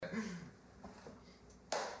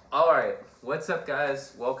What's up,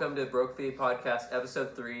 guys? Welcome to Broke Fee Podcast,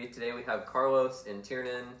 Episode 3. Today we have Carlos and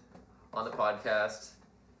Tiernan on the podcast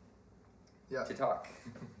to talk.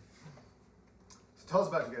 So tell us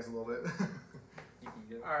about you guys a little bit.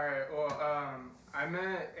 Alright, well, I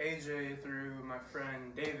met AJ through my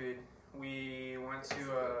friend David. We went to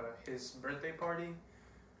his birthday party.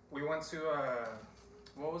 We went to,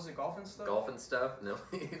 what was it, golf and stuff? Golf and stuff? No,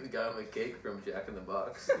 we got him a cake from Jack in the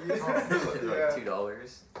Box. Yeah. It was like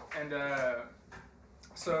 $2. And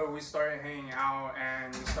so we started hanging out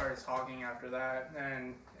and we started talking after that.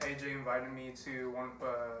 And AJ invited me to one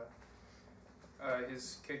of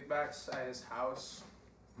his kickbacks at his house.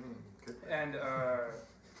 And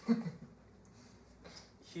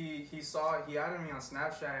he added me on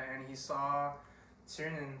Snapchat and he saw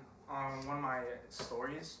Tiernan on one of my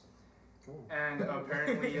stories. Ooh. And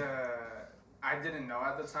apparently I didn't know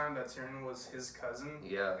at the time that Tiernan was his cousin.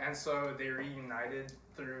 Yeah. And so they reunited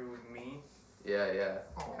through me, Yeah.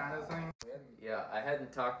 kind of thing. Yeah, I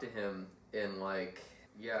hadn't talked to him in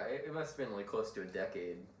it must have been like close to a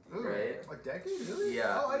decade, Ooh, right? Like decade, really?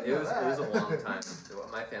 Yeah, Oh, I didn't it know was that. a long time.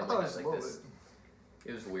 My I family thought it had was like a little this. bit.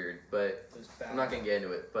 It was weird, but It was bad. I'm not gonna get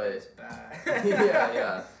into it. It But was bad.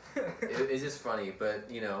 yeah. It's just funny, but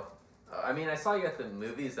I mean, I saw you at the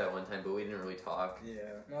movies that one time, but we didn't really talk. Yeah,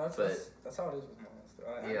 no, that's how it is with most.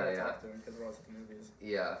 I never talk to him because we're always at the movies.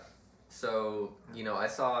 Yeah. So, I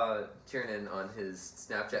saw Tiernan on his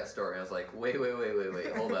Snapchat story, and I was like, wait,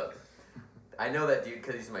 hold up. I know that dude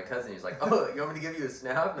because he's my cousin. He's like, oh, you want me to give you a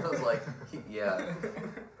snap? And I was like, yeah.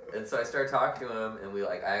 And so I started talking to him, and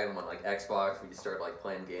I had him on Xbox. We just started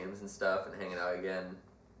playing games and stuff and hanging out again,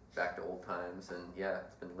 back to old times, and yeah,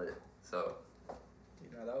 it's been lit. So.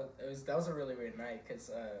 That was a really weird night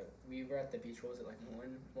because we were at the beach. What was it, like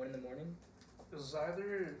 1 in the morning? It was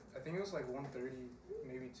either, I think it was 1:30,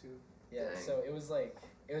 maybe 2. Yeah. Dang. So it was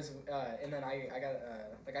and then I got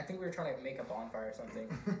I think we were trying to make a bonfire or something,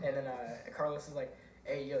 and then Carlos is like,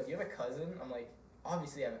 "Hey, yo, do you have a cousin?" I'm like,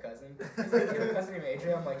 "Obviously, I have a cousin." He's like, "Do you have a cousin named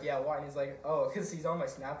AJ?" I'm like, "Yeah, why?" And he's like, "Oh, because he's on my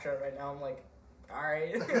Snapchat right now." I'm like, "All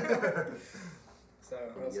right." So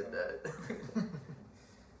You get that.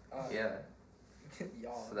 Yeah.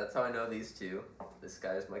 Y'all. So that's how I know these two. This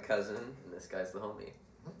guy's my cousin, and this guy's the homie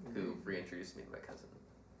who reintroduced me to my cousin.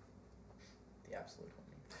 The absolute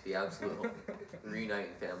homie. The absolute homie.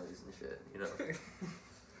 Reuniting families and shit,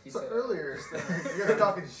 He So said, earlier, you were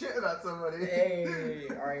talking shit about somebody. Hey,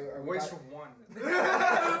 are we Which di- one?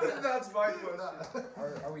 That's my question.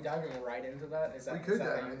 are we diving right into that? We could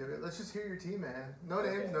dive into it. Let's just hear your team, man. No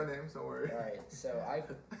names, Okay. no names, don't worry. All right. So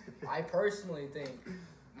I personally think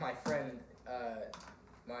my friend,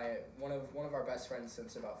 one of our best friends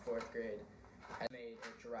since about 4th grade, had made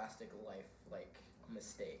a drastic life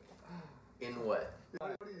mistake. In what?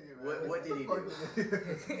 What do you do, man? What did he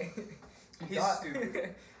do? He's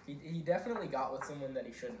stupid. He definitely got with someone that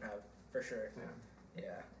he shouldn't have, for sure. Yeah.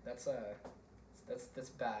 Yeah. That's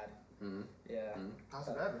bad. Mm-hmm. Yeah. Mm-hmm. How's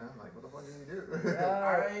it bad, man? What the fuck did you do?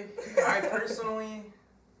 I personally,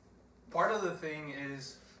 part of the thing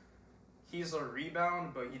is he's a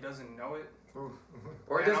rebound, but he doesn't know it. Oof.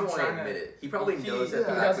 Or he And doesn't I'm want to trying to- admit it. He probably he- knows yeah. at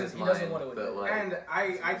the He back of his doesn't mind, want to but admit And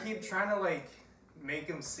I keep trying to make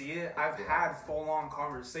him see it. I've had full-on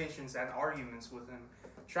conversations and arguments with him,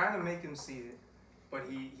 trying to make him see it. But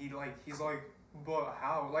he's like, but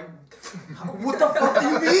how? What the fuck do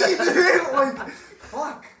you mean, dude?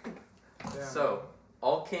 Fuck. Yeah, So,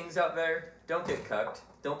 all kings out there, don't get cucked.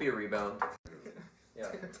 Don't be a rebound. Yeah,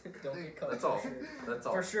 Don't get cut. that's all. For sure. That's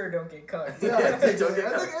all. For sure, don't get cut. Yeah, Don't get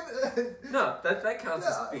I cut. think No, that counts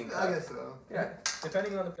as being I cucked. guess so. Yeah.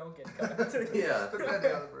 Depending on the don't get cut. Yeah.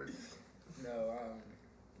 Depending on the person. No,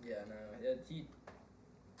 he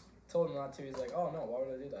told him not to. He's like, oh no, why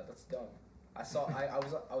would I do that? That's dumb. I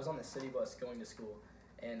was on the city bus going to school,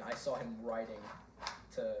 and I saw him riding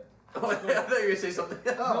to. Oh, I thought you were gonna say something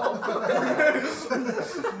else.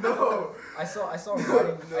 No. I saw him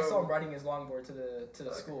riding. No. I saw him riding his longboard to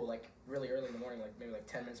the school really early in the morning, maybe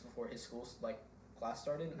 10 minutes before his school class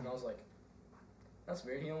started, and I was like, that's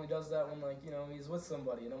weird. He only does that when he's with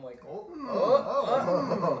somebody, and I'm like,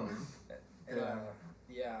 Oh. and,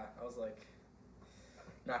 yeah, I was like,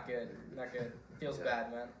 not good. Feels Yeah.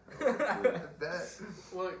 bad, man. That.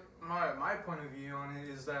 Well, my point of view on it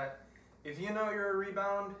is that if you know you're a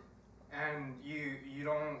rebound and you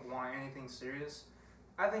don't want anything serious,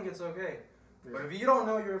 I think it's okay. But if you don't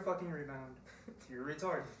know you're a fucking rebound, you're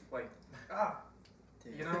retarded.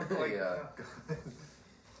 Dude. You know, Yeah.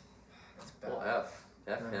 That's bad. Well,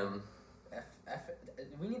 F him. F,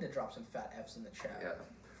 we need to drop some fat F's in the chat Yeah.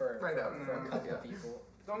 for Right out. a couple Yeah. people.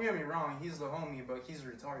 Don't get me wrong, he's the homie, but he's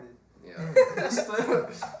retarded. Yeah. Just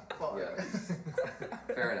Fuck. Yeah.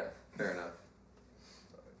 Fair enough. Fair enough.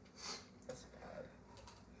 That's bad.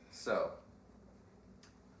 So,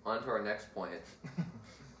 on to our next point.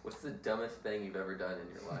 What's the dumbest thing you've ever done in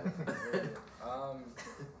your life?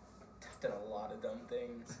 I've done a lot of dumb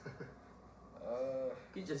things.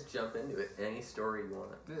 You just jump into it. Any story you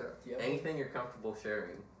want. Yeah. Do you have Anything you're comfortable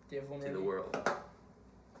sharing do you have one to ready? the world.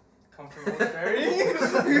 Comfortable sharing?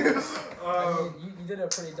 I mean, you did a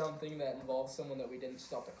pretty dumb thing that involved someone that we didn't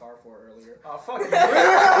stop the car for earlier. Oh, fuck you.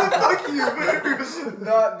 Fuck you.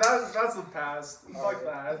 No, that's the past. Fuck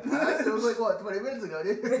that. It was like, what, 20 minutes ago,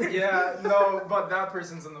 dude? Yeah, no, but that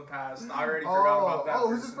person's in the past. I already forgot about that.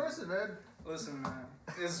 who's this person, man? Listen, man.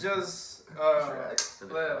 It's just,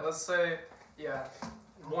 Shrek. let's say, yeah,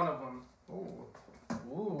 one of them. Ooh.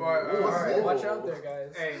 Ooh, But, alright, whoa. watch out there,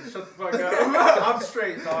 guys. Hey, shut the fuck up. I'm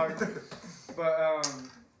straight, dog. But,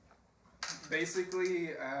 basically,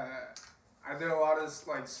 I did a lot of,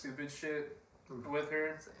 like, stupid shit with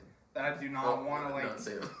her that I do not want to, like... Not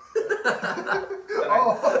same.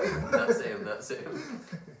 Oh. Not same.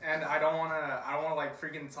 And I don't want to, like,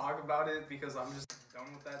 freaking talk about it because I'm just done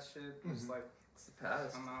with that shit. I'm just like, It's the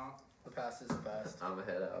past. I'm out. The past is the past. I'm a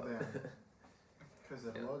head out. Damn. Because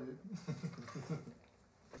of Yeah. hello, dude.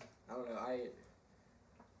 I don't know.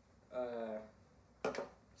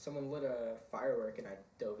 Someone lit a firework and I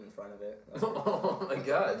dove in front of it. Oh my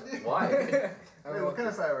god. Why? I Wait, don't know what kind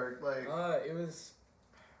of firework? Like, It was.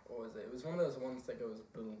 What was it? It was one of those ones that goes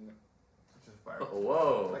boom. just firework.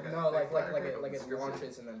 Whoa. Like a- No, like firecracker. it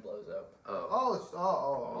launches and then blows up. Oh.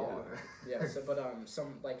 Oh, okay. Yeah. So, but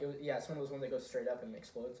some like it was, yeah, it's one of those ones that goes straight up and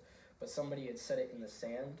explodes. But somebody had set it in the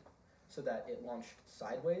sand, so that it launched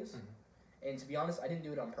sideways. And to be honest, I didn't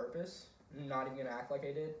do it on purpose. Not even gonna act like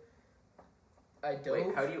I did. I dove.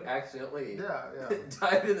 Wait, how do you accidentally Yeah.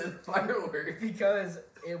 dive into the firework? Because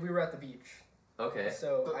we were at the beach. Okay.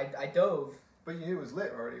 So I dove. But you knew it was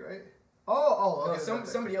lit already, right? Oh, No, okay.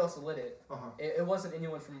 somebody else lit it. Uh-huh. It wasn't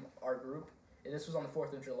anyone from our group. And this was on the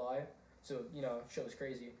 4th of July. So, shit was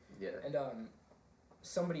crazy. Yeah. And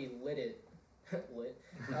somebody lit it.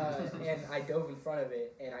 And I dove in front of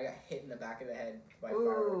it and I got hit in the back of the head by a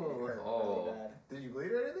firework and it hurt Oh. really bad. Did you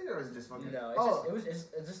bleed or anything, or was it just fucking? No,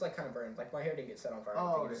 it just like kind of burned. Like my hair didn't get set on fire.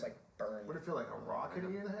 Oh, It just like burned. Would it feel like a rock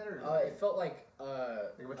hitting you in the head, or It felt like like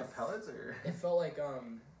a bunch of pellets, or? It felt like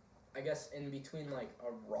I guess in between like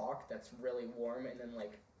a rock that's really warm and then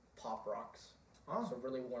like pop rocks. Oh. So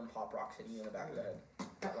really warm pop rocks hitting you in the back of the head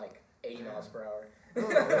at like 80 miles per hour.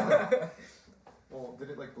 Oh, well, did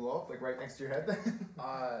it like blow up like right next to your head then?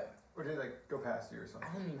 Or did it like go past you or I something?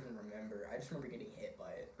 don't even remember. I just remember getting hit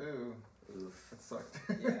by it. Ooh, Oof. that sucked.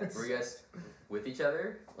 Yeah, Were you guys with each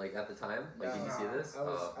other? Like at the time? Like did you see No. this? I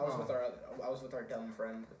was Oh. with our dumb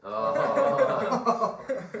friend. Oh.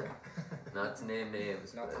 Not to name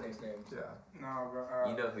names. Not to but name names. Yeah. No, but,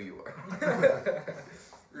 You know who you are.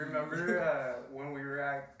 remember when we were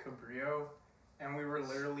at Cabrillo and we were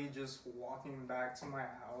literally just walking back to my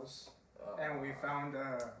house and we found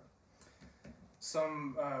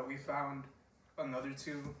we found another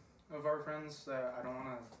two of our friends that I don't want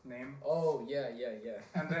to name. Oh yeah.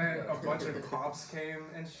 And then a bunch of cops came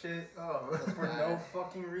and shit Oh. for no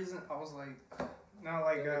fucking reason. I was like, no,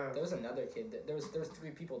 like, There was another kid. There was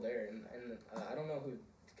 3 people there, and I don't know who,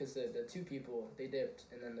 because the 2 people they dipped,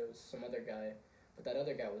 and then there was some other guy, but that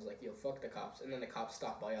other guy was like, "Yo, fuck the cops," and then the cops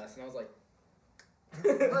stopped by us, and I was like,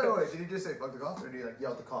 Wait, did you just say fuck the cops, or did you like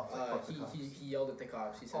yell at the cops? Like, fuck the cops? he yelled at the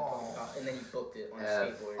cops. He said, "Fuck the cops," and then he booked it on a Yeah.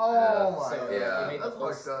 skateboard. Oh my So god, yeah, it made the that's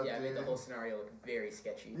whole fucked up. yeah, it made the dude. whole scenario look very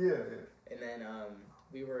sketchy. Yeah. And then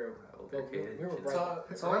we were Okay. we were it's right. all,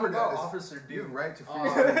 it's I all remember about that. Officer You have Duke. right to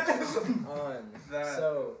free That-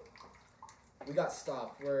 So we got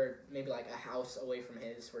stopped. We're maybe like a house away from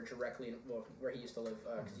his. We're directly where he used to live,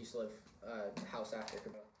 because he used to live house after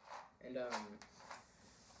Cabrillo. And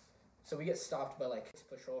so we get stopped by like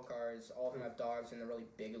patrol cars. All of them have dogs and they're really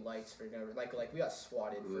big lights for like we got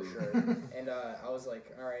swatted for Ooh. sure. And I was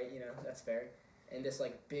like, all right, that's fair. And this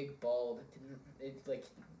like big bald, the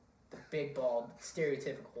big bald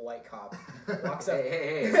stereotypical white cop walks up.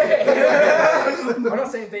 Hey. I'm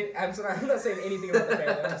not saying anything about the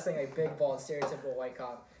family. I'm just saying a big bald stereotypical white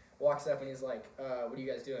cop walks up and he's like, "What are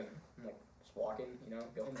you guys doing?" I'm like, "Just walking,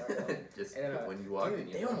 going back home." Just And then, when you walk dude,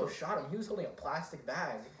 in, they almost shot him. He was holding a plastic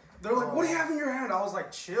bag. They're like, what do you have in your hand? I was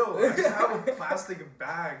like, chill. I just have a plastic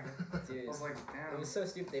bag. Dude, I was like, it damn. was so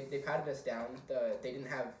stupid. They patted us down. They didn't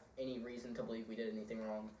have any reason to believe we did anything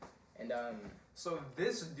wrong. And So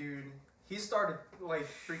this dude, he started like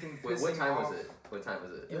freaking pissing Wait, what time off. was it? What time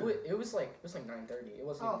was it? it was like 9:30. It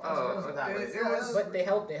wasn't. Oh, even it wasn't that late. It Yeah, was- But they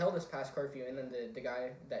held us past curfew, and then the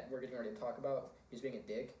guy that we're getting ready to talk about, he was being a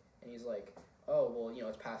dick, And he's like, oh, well, you know,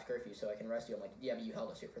 it's past curfew, so I can arrest you. I'm like, yeah, but you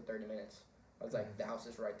held us here for 30 minutes. I was like, the house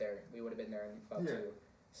is right there. We would have been there in about 2.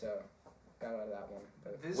 So, got out of that one.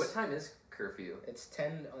 But what time is curfew? It's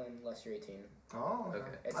 10 unless you're 18. Oh,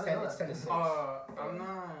 okay. It's 10 to 6. I'm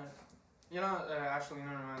not... actually,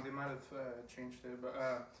 no, they might have changed it,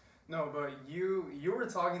 but... No, but you were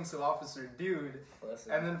talking to Officer Dude,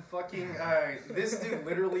 Listen. and then fucking this dude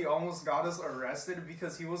literally almost got us arrested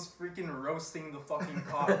because he was freaking roasting the fucking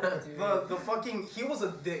cop. the fucking he was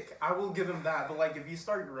a dick. I will give him that. But like, if you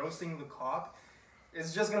start roasting the cop,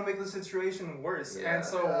 it's just gonna make the situation worse. Yeah, and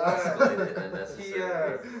so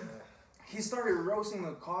he started roasting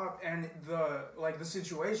the cop, and the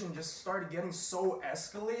situation just started getting so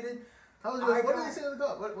escalated. What did he say to the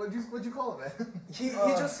cop? What'd you call him, man? He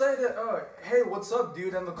just said, hey, what's up,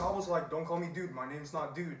 dude? And the cop was like, don't call me dude. My name's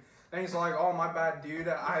not dude. And he's like, oh, my bad, dude.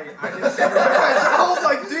 I didn't say that. I was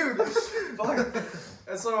like, dude. Fuck.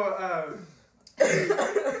 And so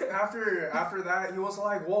after that, he was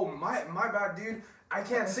like, whoa, my bad, dude. I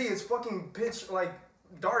can't see. It's fucking pitch, like,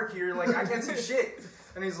 dark here. Like, I can't see shit.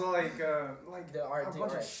 And he's like a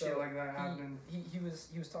bunch of shit like that happened. He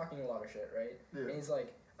was talking a lot of shit, right? Yeah. And he's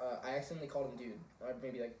like, I accidentally called him dude,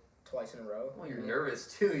 maybe like twice in a row. Well, you're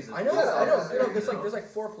nervous too. He's I know. There's like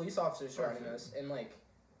 4 police officers surrounding us, and like,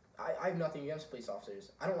 I have nothing against police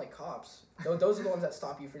officers. I don't like cops. Those are the ones that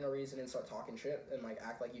stop you for no reason and start talking shit and like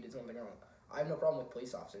act like you did something wrong. I have no problem with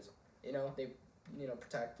police officers. You know, they,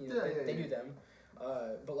 protect. They do them.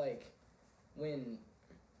 But like, when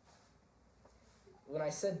I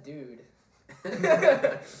said dude,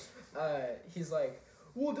 he's like,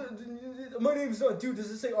 well, my name's not Dude.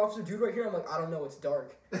 Does it say Officer Dude right here? I'm like, I don't know. It's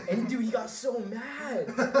dark. And dude, he got so mad.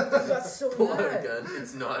 Pull out a gun.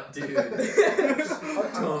 It's not Dude.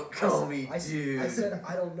 Don't call me Dude. I said,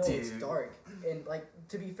 I don't know. Dude. It's dark. And like,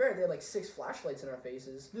 to be fair, they had like 6 flashlights in our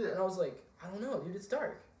faces. Yeah. And I was like, I don't know, dude. It's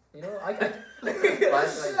dark. You know, I was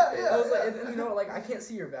like, and, like, I can't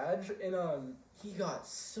see your badge. And he got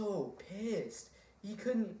so pissed. He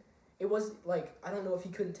couldn't. It was like, I don't know if he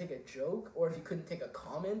couldn't take a joke or if he couldn't take a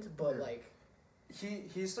comment, but like...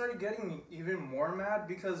 He started getting even more mad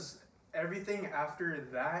because everything after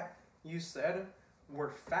that you said were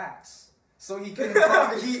facts. So he couldn't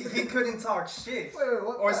talk, he couldn't talk shit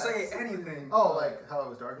or say anything. Oh, like how it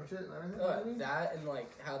was dark and shit and everything? That and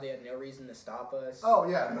like how they had no reason to stop us. Oh,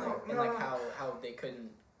 yeah. And like how they couldn't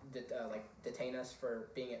detain us for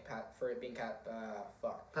being at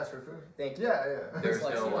fuck. Past curfew? Thank you. Yeah. There's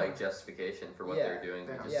no like justification for what they're doing.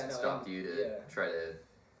 They just stopped you to try to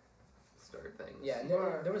start things. Yeah, and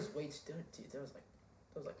there was there was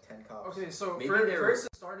like 10 cops. Okay, so first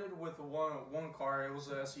it started with one car. It was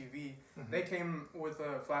an SUV. Mm-hmm. They came with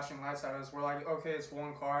flashing lights at us. We're like, okay, it's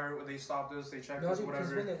one car. They stopped us. They checked us,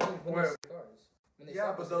 whatever. But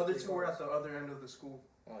the other 2 were at the other end of the school.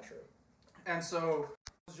 Oh, sure. And so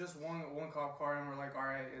it was just one cop car, and we're like, all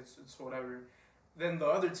right, it's whatever. Then the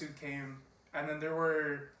other 2 came, and then there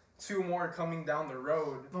were 2 more coming down the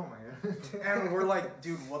road. Oh my god. And we're like,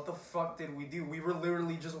 dude, what the fuck did we do? We were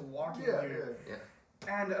literally just walking here. Yeah.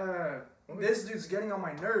 And this dude's getting on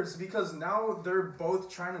my nerves because now they're both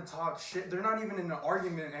trying to talk shit. They're not even in an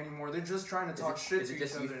argument anymore. They're just trying to talk shit to each other.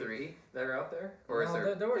 Is it just you 3 that are out there? Or no,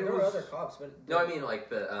 is there were other cops, but... No, I mean like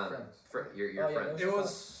the your It friends.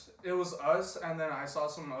 was us, and then I saw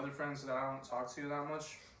some other friends that I don't talk to that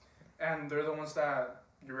much. And they're the ones that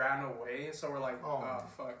ran away, so we're like, oh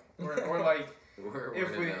fuck. We're like...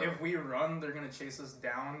 If we run, they're gonna chase us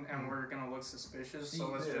down, and we're gonna look suspicious. So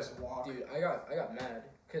let's just walk. Dude, I got mad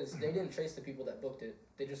because they didn't chase the people that booked it.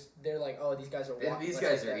 They're like, oh, these guys are walking. These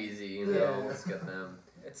guys are easy, you know. Let's get them.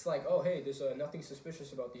 It's like, oh, hey, there's nothing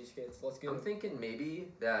suspicious about these kids. Let's get. I'm thinking maybe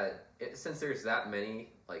that since there's that many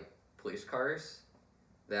like police cars,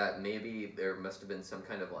 that maybe there must have been some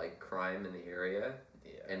kind of like crime in the area.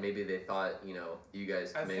 And maybe they thought, you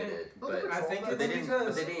guys committed it, but they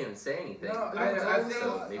didn't even say anything. No,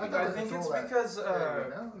 I think it's because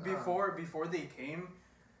before they came,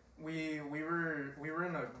 we were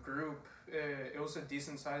in a group. It was a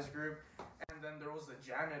decent sized group, and then there was the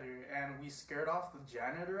janitor, and we scared off the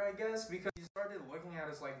janitor, I guess, because he started looking at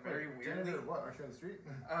us like very weirdly. Janitor, what? Aren't you on the street?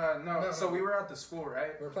 No. So we were at the school,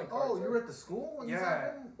 right? We were playing cards. Oh, you were at the school when this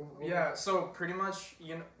happened? Yeah. So pretty much,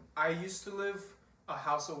 I used to live a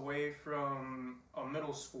house away from a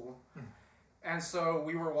middle school, And so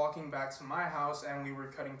we were walking back to my house, and we were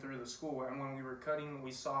cutting through the school. And when we were cutting,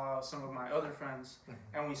 we saw some of my other friends,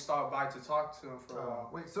 and we stopped by to talk to them for a while.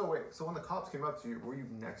 Wait. So when the cops came up to you, were you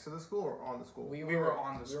next to the school or on the school? We were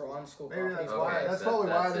on the school. We were on school Maybe property. that's why. That's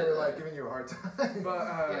probably why they were like giving you a hard time. But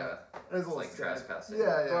yeah, it's like trespassing.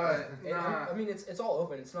 Yeah. But I mean, it's all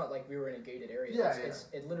open. It's not like we were in a gated area. Yeah,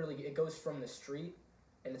 It literally it goes from the street,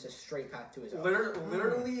 and it's a straight path to his house.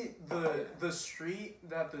 literally the street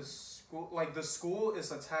that the school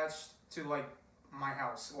is attached to like my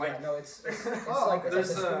house. Like yeah, no, it's Oh, like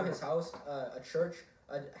there's the school, his house, a church,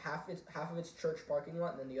 half of it's church parking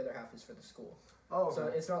lot, and then the other half is for the school. Oh, okay. So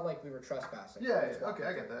it's not like we were trespassing. Yeah. Okay,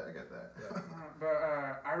 I get that. Yeah.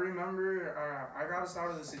 But I remember I got us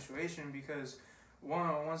out of the situation because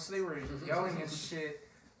once they were yelling and shit,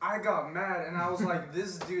 I got mad and I was like,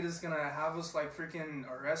 this dude is gonna have us like freaking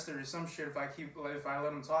arrested or some shit if I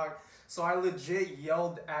let him talk. So I legit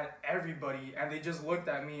yelled at everybody and they just looked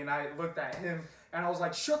at me and I looked at him and I was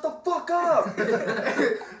like, shut the fuck up.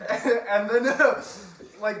 And then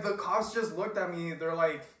like the cops just looked at me. They're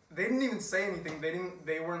like, they didn't even say anything.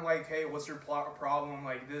 They weren't like, hey, what's your problem,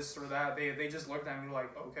 like this or that. They just looked at me like,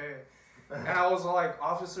 okay. And I was like,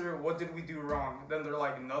 officer, what did we do wrong? Then they're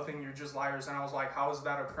like, nothing, you're just liars. And I was like, how is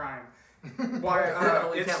that a crime? Why?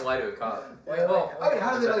 You can't lie to a cop. Well, I mean,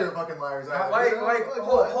 how do they know you're fucking liars?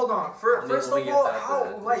 Hold on. First of all,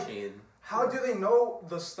 how do they know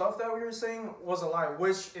the stuff that we were saying was a lie?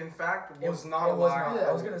 Which, in fact, was not a lie. Yeah,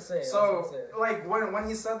 I was gonna say. So, like, when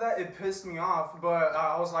he said that, it pissed me off. But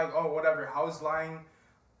I was like, oh, whatever. How is lying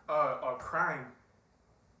a crime?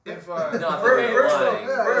 If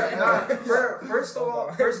first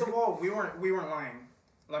of all, we weren't lying.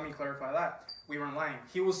 Let me clarify that. We weren't lying.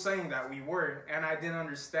 He was saying that we were, and I didn't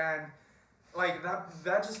understand. Like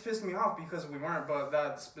that just pissed me off because we weren't. But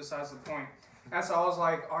that's besides the point. And so I was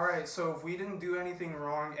like, all right. So if we didn't do anything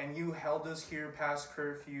wrong, and you held us here past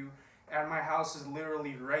curfew, and my house is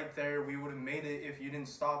literally right there, we would have made it if you didn't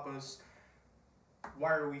stop us.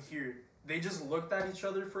 Why are we here? They just looked at each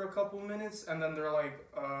other for a couple minutes, and then they're like,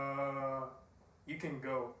 you can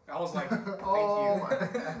go. I was like, thank you.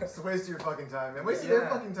 It's a waste of your fucking time, man. Wasting their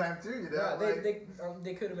fucking time, too, you know? Yeah,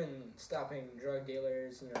 they could have been stopping drug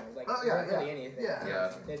dealers, you know, like, really anything.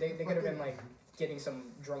 Yeah. They could have been, like, getting some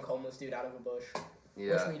drunk homeless dude out of a bush.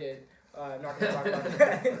 Yeah. Which we did. I'm not going to talk about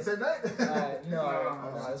that. Said that? No,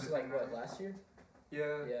 it was like, what, last year?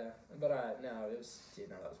 Yeah. Yeah. But, no, it was, dude,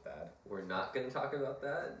 no, that was bad. We're not going to talk about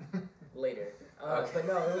that? Later. Okay. But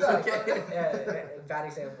no, it was like, bad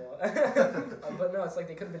example. But no, it's like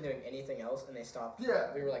they could have been doing anything else and they stopped. Yeah.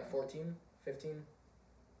 We were like 14, 15.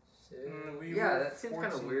 That seems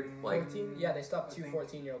kind of weird. Like 14? Yeah, they stopped two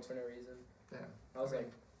 14-year-olds for no reason. Yeah. I was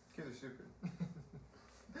like, kids are stupid.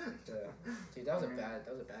 dude, that was a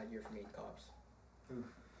bad year for me, cops. Oof.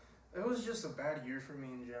 It was just a bad year for me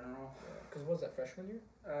in general. Because what was that, freshman year?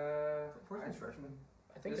 Freshman.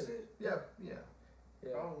 I think Is it. Yeah.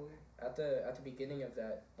 Probably. At the beginning of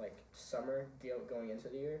that like summer deal going into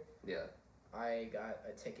the year, yeah. I got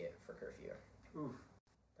a ticket for curfew. Oof.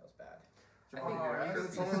 That was bad. I think you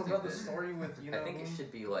can tell them about the story with I think it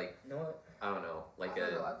should be like You know what? I don't know, like I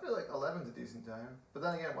feel like 11's a decent time. But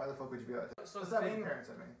then again, why the fuck would you be out there? So What's that with your parents,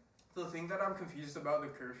 I mean? the thing that I'm confused about the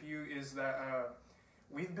curfew is that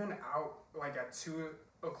we've been out like at 2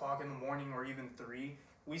 o'clock in the morning or even 3.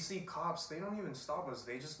 We see cops, they don't even stop us.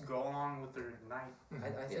 They just go along with their night.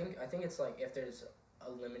 I think it's like if there's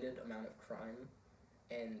a limited amount of crime,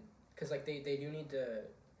 and because like they do need to,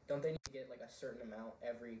 don't they need to get like a certain amount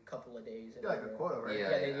every couple of days? Yeah, like a quota, right?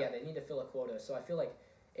 They need to fill a quota. So I feel like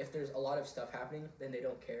if there's a lot of stuff happening, then they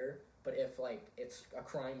don't care. But if like it's a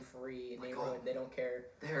crime-free neighborhood, they don't care.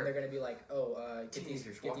 They're gonna be like, get these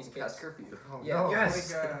kids. Curfew. Oh, Yeah. no.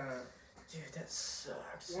 Yes. Like, Dude, that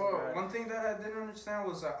sucks. well, one thing that I didn't understand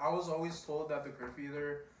was that I was always told that the curfew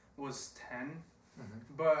there was 10,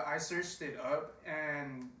 but I searched it up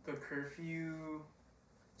and the curfew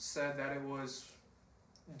said that it was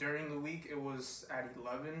during the week it was at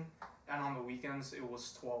 11 and on the weekends it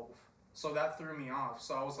was 12. So that threw me off.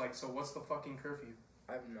 So I was like, so what's the fucking curfew?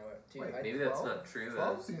 I have no idea. Wait, Maybe 12? that's not true.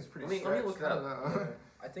 12 seems pretty Let me look it up.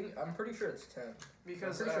 I'm pretty sure it's 10.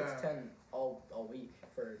 Because I'm pretty sure it's 10 all week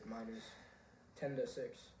for minors. 10 to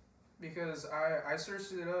 6. Because I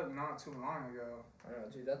searched it up not too long ago. I don't know,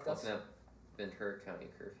 dude. That's Looking up Ventura County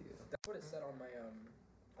curfew. that's what it said on my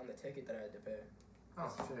on the ticket that I had to pay.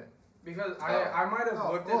 Oh, shit. Because I might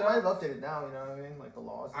have looked it I have up. updated now, you know what I mean? Like the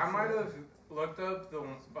laws. I might have looked up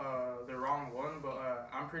the wrong one, but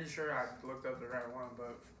I'm pretty sure I looked up the right one.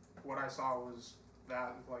 But what I saw was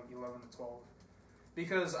that like 11 to 12,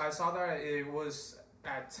 because I saw that it was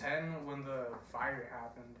at 10 when the fire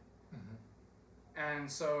happened. Mm-hmm. And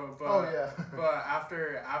so, but Oh yeah. but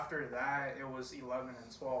after that, it was 11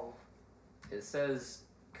 and 12. It says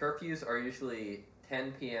curfews are usually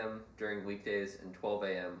 10 p.m. during weekdays and 12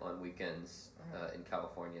 a.m. on weekends in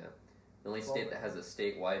California. The only state that has a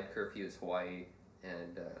statewide curfew is Hawaii,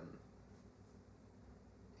 and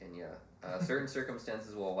certain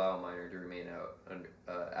circumstances will allow a minor to remain out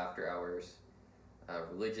after hours.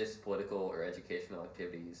 Religious, political, or educational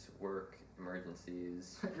activities, work,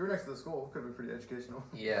 emergencies. You were next to the school. Could have been pretty educational.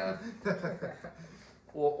 Yeah.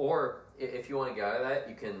 Well, or if you want to get out of that,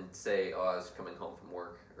 you can say, "Oh, I was coming home from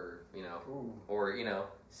work," or Ooh. or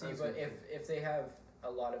See, but if they have a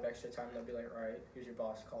lot of extra time, they'll be like, all right, here's your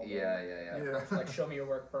boss, call yeah. Like, show me your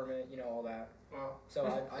work permit, all that. Well, So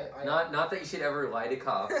I Not that you should ever lie to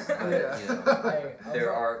cops, but Yeah.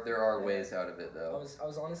 there are ways out of it though. I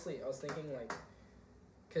was thinking like,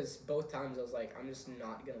 because both times I was like, I'm just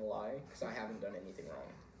not gonna lie because I haven't done anything wrong.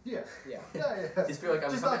 Yeah. Yeah. Just feel like I'm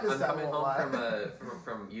Just not this coming time, home won't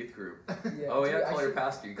from youth group. Yeah. Oh dude, yeah, call I your should-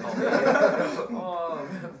 pastor. You call me. Oh,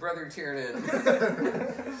 brother Tiernan.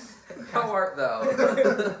 How art thou?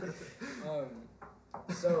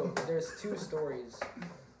 So there's two stories,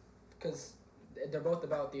 because they're both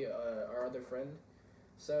about our other friend.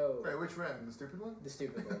 So Wait, which friend? The stupid one? the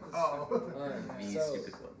stupid one. Oh. The So,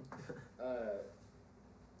 stupid one.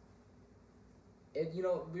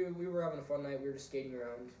 we were having a fun night. We were just skating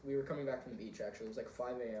around. We were coming back from the beach. Actually, it was like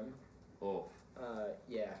 5 a.m. Oh.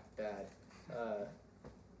 Yeah, bad.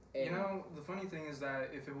 you know, the funny thing is that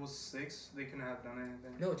if it was 6, they couldn't have done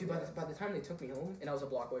anything. No, dude. By the time they took me home, and I was a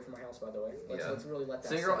block away from my house, by the way. Let's really let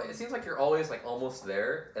that. So it seems like you're always like almost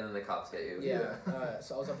there, and then the cops get you. Yeah.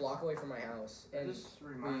 So I was a block away from my house, and Just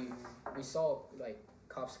remind me. we saw like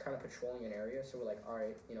cops kind of patrolling an area. So we're like, all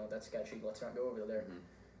right, that's sketchy. Let's not go over there. Mhm.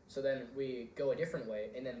 So then we go a different way,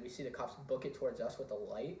 and then we see the cops book it towards us with a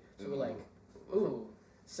light. So we're like, Ooh. ooh.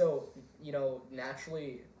 So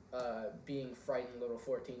naturally, being frightened little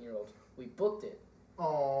 14-year-olds, we booked it.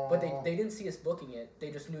 Oh. But they didn't see us booking it.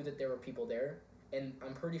 They just knew that there were people there. And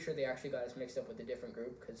I'm pretty sure they actually got us mixed up with a different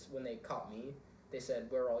group, because when they caught me, they said,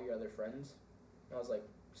 where are all your other friends? And I was like,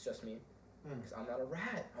 it's just me. Because I'm not a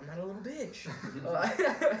rat. I'm not a little bitch.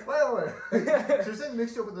 Wait. So you're saying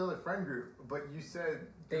mixed up with another friend group, but you said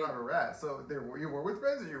you're not a rat. So you were with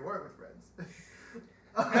friends or you weren't with friends?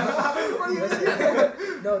 What do you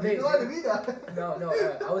mean? No, You lied to me now. No.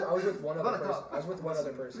 I was with one other person. I was with one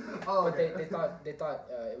other person. Oh, But okay. they thought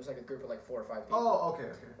it was like a group of like 4 or 5 people. Oh, okay.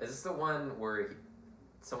 Is this the one where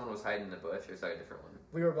someone was hiding in the bush, or is that a different one?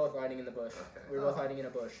 We were both hiding in the bush. Okay. We were both hiding in a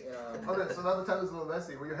bush. And, Okay, so now the time was a little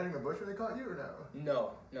messy. Were you hiding in the bush when they caught you or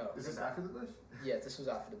no? No. Is this after the bush? Yeah, this was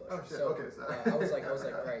after the bush. Oh shit. So, Okay, sorry. I was like,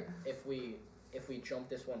 all right, if we jump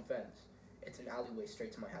this one fence, it's an alleyway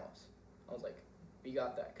straight to my house. I was like, we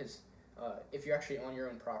got that, because if you're actually on your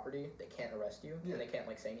own property, they can't arrest you and they can't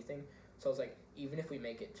like say anything. So I was like, even if we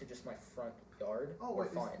make it to just my front yard, we're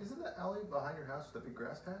fine. Isn't that alley behind your house with the big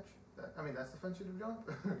grass patch? That's the fence you'd have jumped?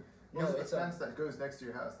 No, Or is it it's the fence that goes next to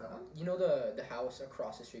your house. That one? You know the house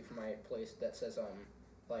across the street from my place that says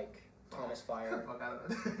like Thomas Fire. Fuck, I don't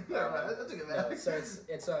know. Never mind. I took it back. No,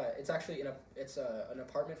 so it's actually an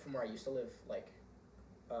apartment from where I used to live, like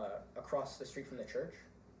across the street from the church,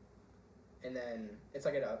 and then it's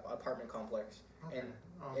like an apartment complex, Okay. and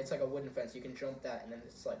Oh. it's like a wooden fence. You can jump that, and then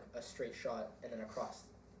it's like a straight shot, and then across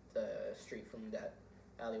the street from that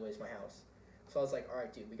alleyway is my house. So I was like, all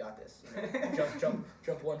right, dude, we got this.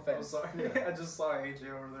 Jump one I'm fence. sorry. Yeah. I just saw AJ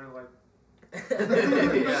over there like.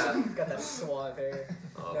 Yeah. Got that suave hair.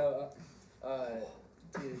 Oh. No,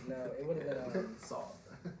 dude, no, it would have been Soft.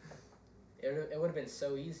 it would have been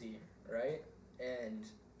so easy, right? And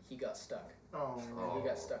he got stuck. Oh. He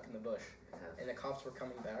got stuck in the bush, and the cops were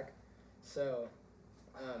coming back. So,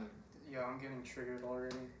 Yeah, I'm getting triggered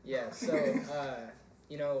already. yeah. So,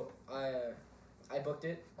 I booked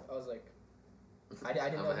it. I was like, I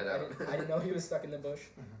didn't I'ma know head out. I didn't know he was stuck in the bush.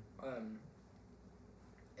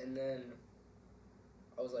 And then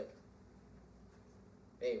I was like,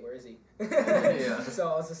 hey, where is he? Yeah. So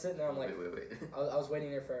I was just sitting there. I'm like, wait. I was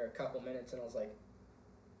waiting there for a couple minutes, and I was like,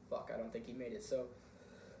 fuck, I don't think he made it. So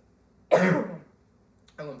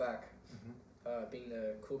I went back, being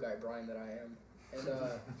the cool guy Brian that I am, and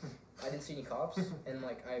I didn't see any cops, and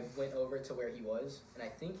like I went over to where he was, and I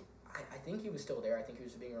think he was still there. I think he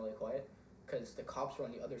was being really quiet, because the cops were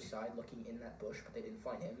on the other side looking in that bush, but they didn't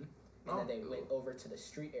find him. And then they went over to the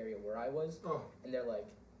street area where I was, and they're like,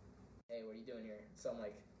 hey, what are you doing here? So I'm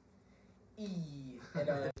like, eee. And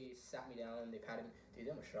they sat me down, and they patted me. Dude, they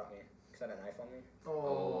almost shot me, because I had a knife on me. It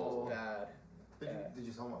Oh. was bad. Did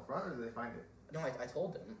you sell them up front or did they find it? No, I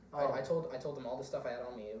told them. Oh. I told them all the stuff I had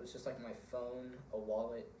on me. It was just like my phone, a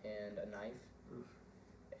wallet, and a knife. Oof.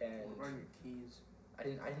 And What are your keys? I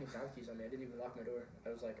didn't even have keys on me. I didn't even lock my door. I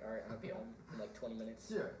was like, all right, I'm gonna be home in like 20 minutes.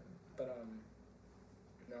 Yeah. But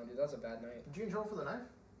no, dude, that was a bad night. Did you in trouble for the knife?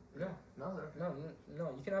 No, No, they're okay. no,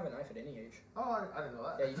 you can have a knife at any age. Oh, I didn't know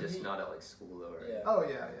that. Yeah, you can Just be- not at like school though, right? Yeah. Oh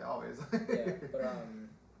yeah, always. Yeah, but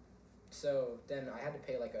so then I had to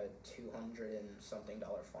pay like a $200 and something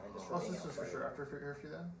fine just for Oh, being so this was for outside. sure after curfew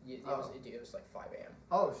then? Yeah, Oh. it was like 5 a.m.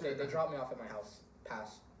 Oh They shit. dropped me off at my house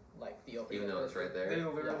past like the open. Even though it's right there. They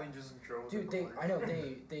literally just drove. Dude, the I know car.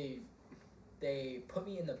 they put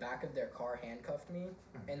me in the back of their car, handcuffed me,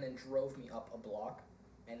 and then drove me up a block,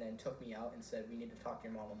 and then took me out and said, "We need to talk to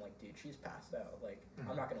your mom." I'm like, "Dude, she's passed out. Like,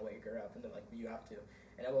 I'm not gonna wake her up." And they're like, "You have to."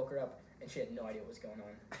 And I woke her up, and she had no idea what was going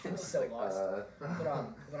on. She was so lost. But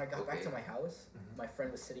when I got back to my house, my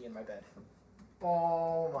friend was sitting in my bed.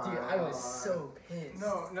 Oh my. Dude, I was so pissed.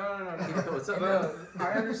 No. What's up, No. man?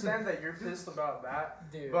 I understand that you're pissed about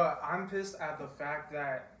that, Dude. but I'm pissed at the fact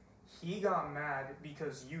that he got mad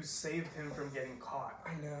because you saved him from getting caught.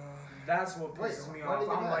 I know. That's what Wait, pisses me why did off. you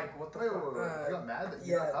get I'm mad? like, what the Wait, fuck? you got mad that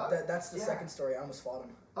you got Yeah, caught? that's the Yeah. second story. I almost fought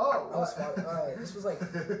him. Oh, I almost what? fought. This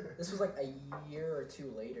was like a year or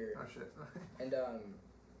two later. Oh shit. And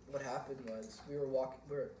what happened was you,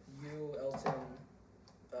 Elton,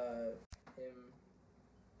 him,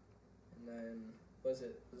 and then was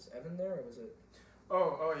Evan there or was it?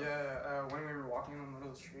 Oh yeah. When we were walking in the middle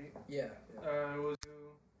of the street, Yeah. it was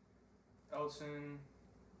you, Elton,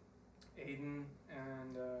 Aiden,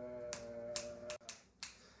 and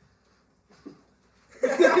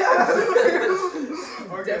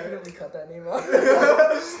Okay. Definitely cut that name out.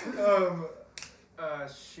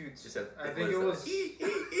 Shoot. Just said, I think it what was.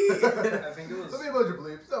 is I think it was. Let me a bunch of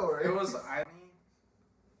bleeps. Don't worry. It was Ivy.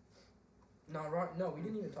 No, we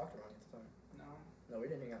didn't even talk to Ronnie at the time. No. No, we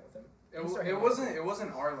didn't hang out with him. It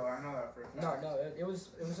wasn't Arlo. I know that for a fact. No, it was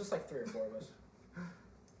just like 3 or 4 of us,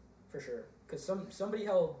 for sure. Cause somebody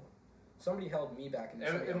held me back. And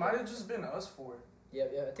It might have just been us four. Yeah,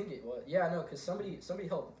 I think it was. Yeah, no, cause somebody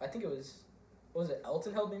held. I think it was. What was it?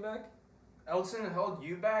 Elton held me back. Elton held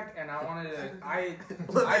you back, and I wanted to. I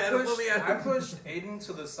I pushed Aiden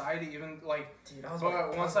to the side, even like. Dude, I was.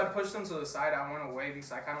 But once I pushed him to the side, I went away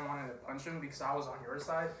because I kind of wanted to punch him because I was on your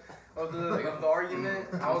side of the argument.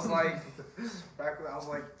 I was like,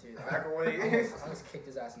 Dude, back away. I almost kicked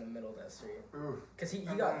his ass in the middle of that street. Ooh. Cause he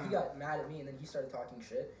got mad at me and then he started talking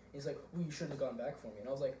shit. He's like, "Well, you shouldn't have gone back for me." And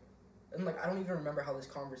I was like, I don't even remember how this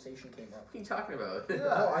conversation came up. What are you talking about? Yeah.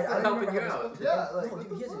 No, I don't helping remember you how out. this. Yeah, No, like, dude,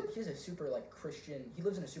 what he has a super like Christian. He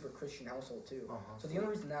lives in a super Christian household too. Uh-huh. So the only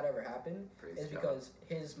reason that ever happened Praise is God. because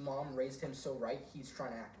his mom raised him so right. He's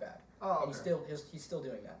trying to act bad, Oh, and okay. he's still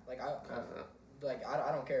doing that. Like Okay.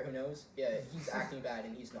 I don't care who knows. Yeah, he's acting bad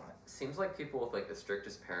and he's not. Seems like people with like the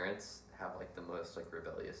strictest parents have like the most like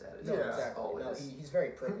rebellious attitudes. No, Yeah. exactly. Always. No, he's very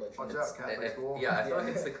privileged. Watch It's- out, Catholic if- school. Yeah, I feel Yeah.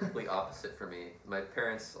 like it's the complete opposite for me. My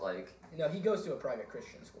parents like No, he goes to a private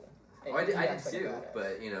Christian school. And I he did acts like a too, badass.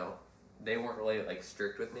 but you know, they weren't really like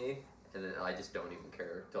strict with me, and then I just don't even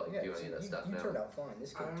care to like Yeah, do so any of that stuff you now. turned out fine.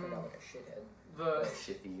 This kid turned out like a shithead. The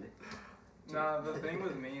Shit feed. the thing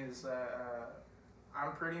with me is that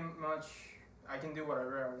I'm pretty much I can do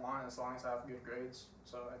whatever I want as long as I have good grades.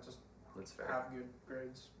 So I just That's fair. have good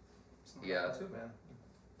grades. It's not Yeah. bad. Too, man.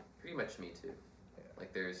 Pretty much me too. Yeah.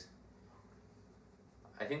 Like there's,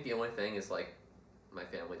 I think the only thing is like, my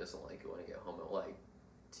family doesn't like it when I get home at like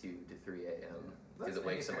 2 to 3 a.m. because That's it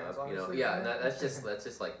wakes them any up. parents, You know, honestly, yeah, man. that's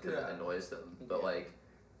just like because Yeah. it annoys them. But Yeah. like,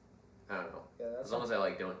 I don't know. Yeah, that's As long as I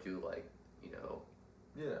like don't do like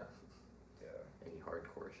Yeah. any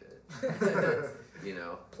hardcore shit, you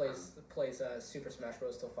know. plays Super Smash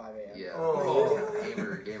Bros till 5 a.m. Yeah.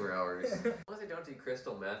 Oh. Gamer hours. As long as I don't do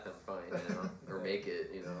crystal meth, I'm fine. You know, or make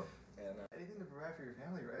it. You know. And, Anything to provide for your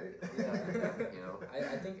family, right? Yeah. You know.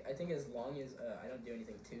 I think as long as I don't do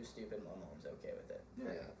anything too stupid, my mom's okay with it.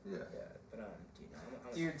 Yeah. Yeah, but dude,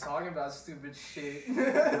 I'm Dude, talking about stupid shit.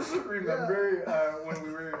 Remember when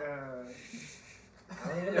we were I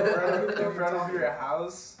don't even in know. I don't even know in what front you're of talking your about.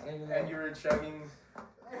 house I don't even know. and you were chugging?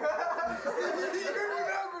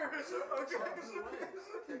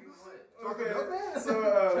 Okay, so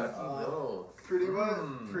No. pretty much,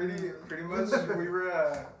 Mm. pretty much, we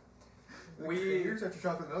were We fingers after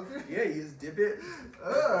chocolate milk. Yeah, you just dip it.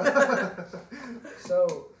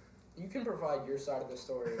 So, you can provide your side of the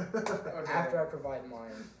story okay. after I provide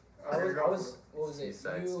mine. Okay, go I was what was You it?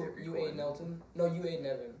 sidestep your You coin. Aiden Elton? No, you Aiden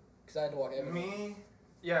Evan. Because I had to walk for it. Evan. Me,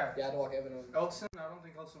 yeah. Yeah, I had to walk Evan home. Elton, I don't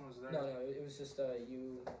think Elton was there. No, it was just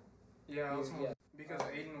you. Yeah, You- Elton yeah. was because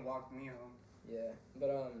Aiden walked me home. Yeah, but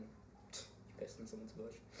you pissed in someone's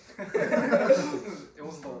bush. It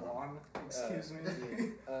was the lawn. Excuse me.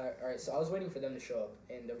 Alright, so I was waiting for them to show up,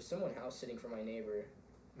 and there was someone house sitting for my neighbor,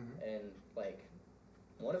 and like,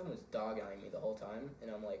 one of them was dog eyeing me the whole time,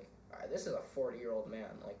 and I'm like, alright, this is a 40-year-old man.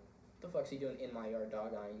 Like, what the fuck's he doing in my yard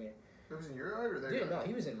dog eyeing me? It was in your yard or their Dude, yard? no,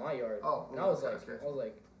 he was in my yard. Oh, and I was okay, like,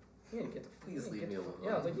 okay. you need to get the Please leave me alone.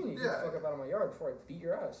 Yeah, I was like, you need to get the fuck up out of my yard before I beat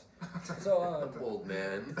your ass. So, Old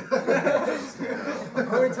man.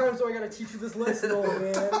 how many times do I gotta teach you this lesson, old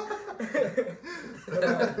man?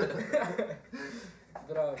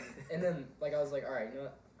 but and then like I was like, all right, you know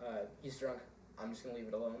what? He's drunk. I'm just gonna leave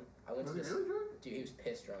it alone. I went Was to he this. really drunk? Dude, he was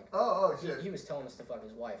pissed drunk. Oh shit. He was telling us to fuck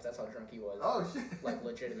his wife. That's how drunk he was. Oh shit. Like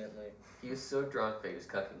legitimately. He was so drunk that he was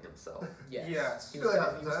cucking himself. Yes. Yes. He was,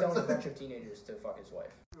 Yeah, he was telling a bunch of teenagers to fuck his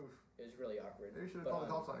wife. Oof. It was really awkward. Maybe you should have But, called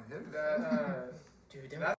the cops on him. Dude,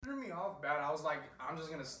 That threw me off bad. I was like, I'm just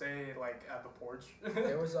gonna stay like at the porch.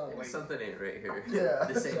 there was Like- Something ain't right here. Yeah.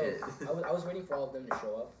 This ain't So it. I was waiting for all of them to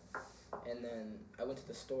show up, and then I went to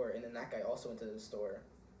the store, and then that guy also went to the store,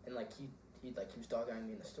 and like he was dog eyeing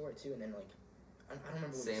me in the store too, and then like I don't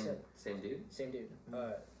remember what he Same said. same dude. Same dude.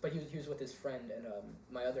 But he was with his friend and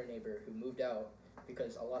my other neighbor who moved out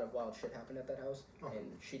because a lot of wild shit happened at that house, and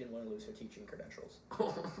she didn't want to lose her teaching credentials.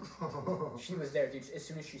 She was there, dude. As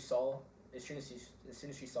soon as she saw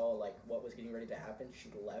like what was getting ready to happen, she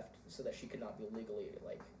left so that she could not be legally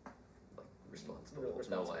like Responsible.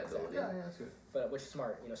 responsible, No liability. Yeah, that's good. but which is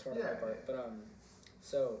smart, smart on my Yeah, part. yeah. But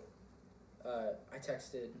so I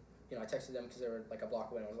texted them because they were like a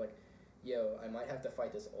block away, and I was like, "Yo, I might have to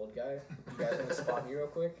fight this old guy. You guys want to spot me real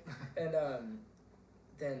quick?" And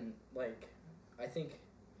then like I think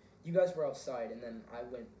you guys were outside, and then I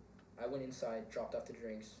went inside, dropped off the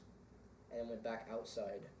drinks, and then went back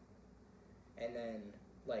outside, and then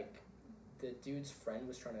like the dude's friend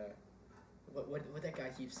was trying to what that guy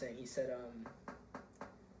keeps saying. He said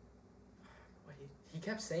he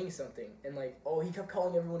kept saying something, and like, he kept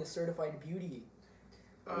calling everyone a certified beauty.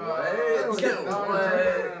 What? No,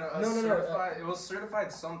 No, certified, it was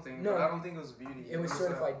certified something, No. but I don't think it was beauty. It was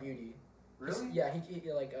certified beauty. Really? Yeah,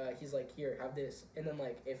 he's like, here, have this, and then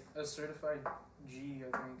like if A certified G,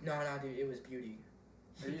 I think. no, dude, it was beauty.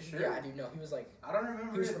 Are you sure? Yeah, dude, no, he was like, I don't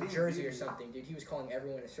remember. he was it from being Jersey or beauty. something, dude. He was calling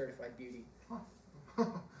everyone a certified beauty.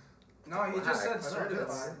 No, he just said I know, certified.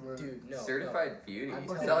 that's- Dude, no. Certified beauty. I'm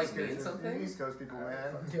Does fucking that like scared mean of something? East Coast people,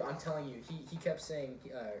 man. Dude, I'm telling you, he kept saying,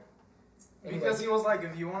 Because he was like,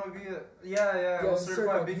 if you want to be a it was certified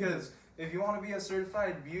certified beauty. because if you want to be a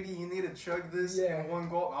certified beauty, you need to chug this Yeah. in one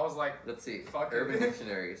gulp. I was like, Let's see. Fuck Urban it.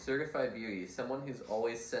 Dictionary. Certified beauty. Someone who's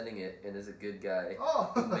always sending it and is a good guy.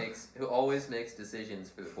 Oh. Who always makes decisions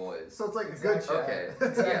for the boys. So it's like a good Exactly. chat. Okay.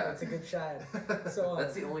 exactly, Yeah. it's a good shad. So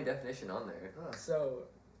That's the only definition on there. So,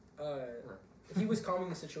 he was calming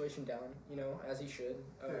the situation down, as he should.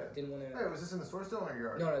 Yeah. Didn't want to. Hey, was this in the store still or in your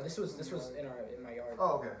yard? No, this was in my yard.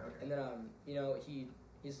 Oh, okay. And then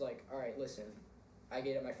he's like, all right, listen, I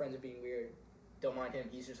get it. My friends are being weird. Don't mind him.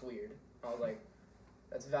 He's just weird. I was like,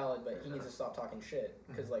 that's valid, but he needs to stop talking shit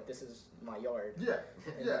because like this is my yard. Yeah.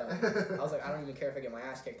 And, Yeah. I was like, I don't even care if I get my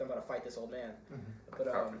ass kicked. I'm about to fight this old man.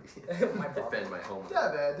 But Property. my property. Defend my home.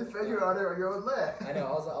 Yeah, man. Defend your honor or your own land. I know.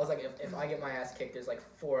 I was like, if I get my ass kicked, there's like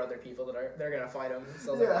 4 other people they're gonna fight him.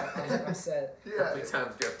 So I was like, I'm set. How Yeah. many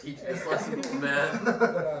times do you have to teach this lesson, man?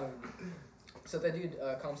 But so that dude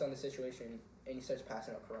calms down the situation and he starts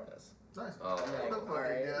passing out Coronas. Nice. Oh, I'm like, What the fuck,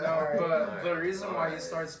 alright. yeah. no, Alright. but the Alright. reason why he Alright.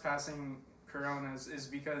 starts passing Coronas is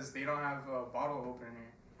because they don't have a bottle opener.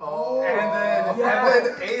 Oh. And Yeah.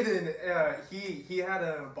 then Aiden, he had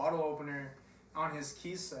a bottle opener on his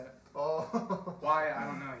key set. Oh. Why, I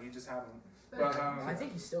don't know. He just had one. But I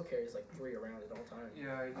think he still carries like 3 around at all times.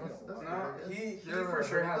 yeah, I don't know. no, he Yeah, for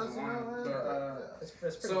sure but has doesn't one. know, But, yeah. It's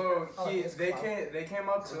pretty, so I like his clout. they came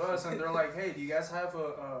up to us and they're like, hey, do you guys have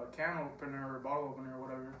a can opener or bottle opener or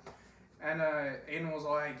whatever? And Aiden was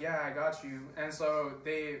like, yeah, I got you. And so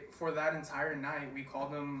for that entire night, we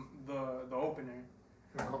called them the opener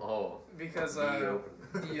Oh. because The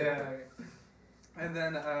opener. yeah. And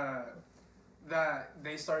then that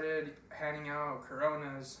they started handing out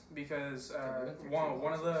Coronas because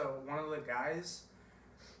one of the guys,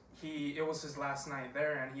 it was his last night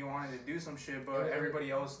there and he wanted to do some shit, but Yeah.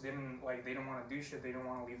 everybody else didn't want to do shit. They didn't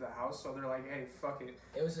want to leave the house, so they're like, hey, fuck it.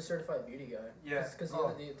 It was a certified beauty guy. Yeah. Because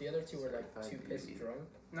the other 2 were like Certified too pissed beauty. drunk.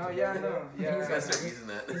 No, yeah, I know. Yeah. You guys start using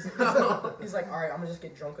He's like, all right, I'm gonna just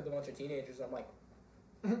get drunk with a bunch of teenagers. I'm like,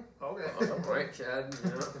 Okay. Alright, Chad.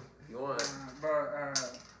 You want.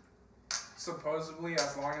 But supposedly,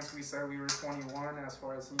 as long as we said we were 21, as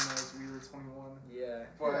far as he knows, we were 21. Yeah.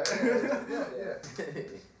 But Yeah.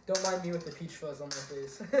 Don't mind me with the peach fuzz on my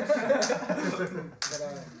face. But,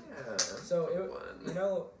 Yeah. so Fun. you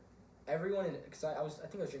know, everyone in, cause I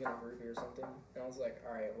think I was drinking a groupie or something, and I was like,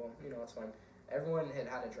 all right, well, it's fine. Everyone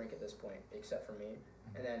had a drink at this point except for me,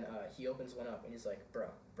 and then he opens one up and he's like, bro,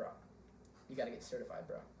 you gotta get certified,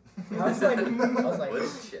 bro. I was like,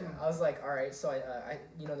 I was like, all right. So I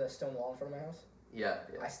the stone wall in front of my house. Yeah.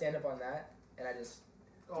 I stand up on that and I just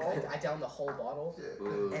Oh. I down the whole bottle,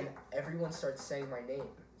 Ooh. and everyone starts saying my name.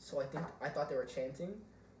 So I thought they were chanting.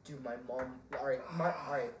 Dude, my mom. All right.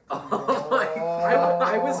 Oh my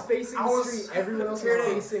I was facing the street. Everyone else was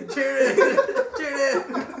facing. Cheer it.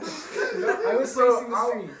 I was So, facing the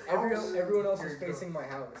street. Everyone else was facing my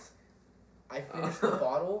house. I finished the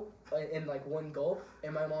bottle in like one gulp,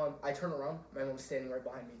 and I turn around, my mom's standing right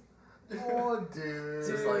behind me. Oh, dude.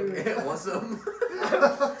 She's like, want some?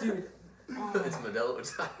 Dude. It's Modelo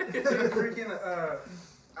time. Dude, freaking,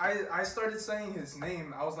 I started saying his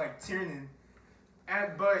name. I was like, Tiernan.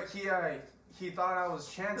 But he thought I was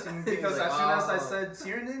chanting because like, as soon as I said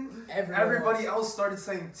Tiernan, everybody else started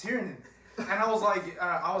saying Tiernan. And I was like,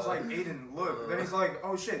 Aiden, look. Then he's like,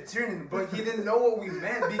 oh shit, Tiernan. But he didn't know what we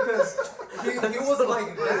meant because he was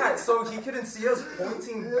like that. So he couldn't see us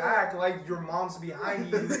pointing back like your mom's behind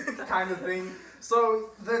you kind of thing.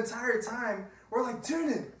 So the entire time, we're like,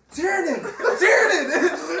 Tiernan. And then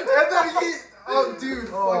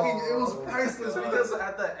fucking, it was priceless because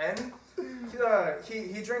at the end,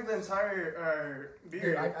 he drank the entire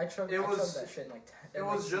beer. Dude, I chugged that shit in like 10 It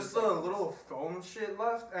was just a little foam shit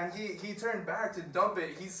left, and he turned back to dump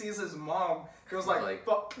it. He sees his mom. He was like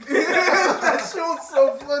fuck. That shit was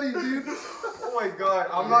so funny, dude. Oh my god,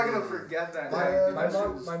 I'm not gonna forget that. My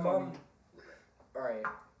mom. All right.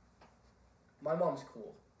 My mom's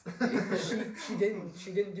cool. she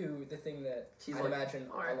didn't do the thing that I imagine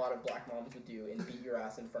a lot of black moms would do and beat your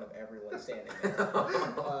ass in front of everyone standing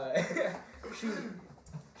there.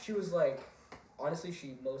 She was like, honestly,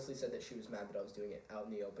 she mostly said that she was mad that I was doing it out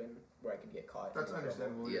in the open where I could get caught. That's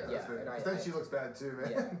understandable. Yeah. But then she looks bad too,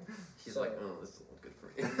 man. Yeah. She's like, oh, this is good for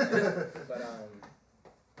me. But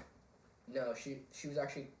no, she was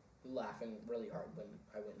actually laughing really hard when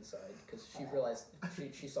I went inside because she realized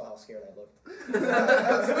she saw how scared I looked.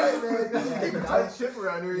 That's right, man. Keep a tight ship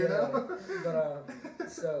around here, you know.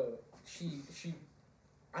 But so she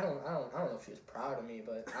I don't know if she was proud of me,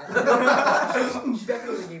 but she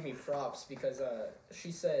definitely gave me props because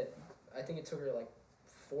she said I think it took her like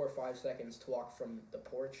 4 or 5 seconds to walk from the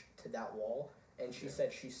porch to that wall, and she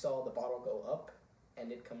said she saw the bottle go up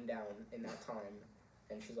and it come down in that time.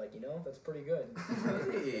 And she's like, that's pretty good.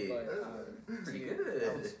 Hey, but, pretty dude,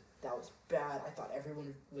 good. That was bad. I thought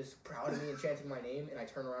everyone was proud of me and chanting my name, and I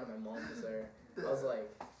turned around and my mom was there. I was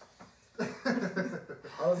like,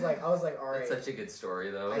 all right. That's such a good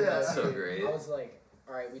story, though. Yeah. That's so great. I was like,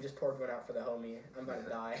 all right, we just poured one out for the homie. I'm about to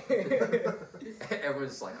die.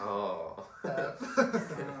 Everyone's just like, oh. That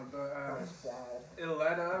was bad. it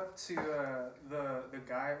led up to the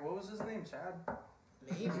guy. What was his name? Chad.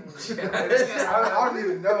 Maybe. I don't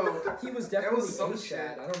even know. He was definitely some a shit.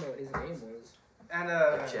 Chad. I don't know what his name was. And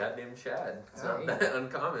A Chad named Chad. It's not Hey. that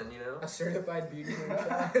uncommon, you know? A certified beauty named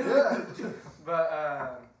Chad. Yeah.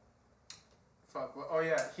 but fuck. Oh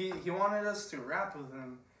yeah, he wanted us to rap with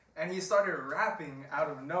him, and he started rapping out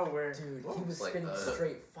of nowhere. Dude, What he was was, like, spitting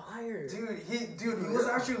straight fire. Dude, he was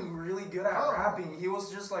actually really good at rapping. He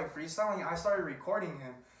was just like freestyling. I started recording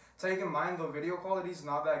him. Take in mind the video quality's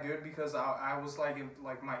not that good because I was like in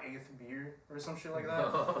like my 8th beer or some shit like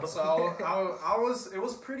that. So it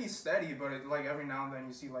was pretty steady, but like every now and then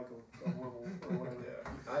you see like a wibble or whatever.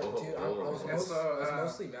 I was So,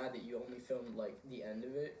 mostly mad that you only filmed like the end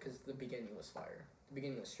of it because the beginning was fire. The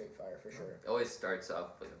beginning was straight fire for sure. It always starts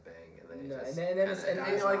off with a bang, and then No, it just and then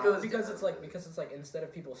it's kinda like goes because down. it's like instead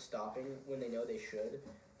of people stopping when they know they should,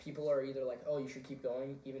 people are either like, oh, you should keep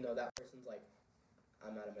going, even though that person's like,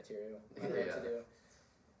 I'm out of material. I don't know what to do.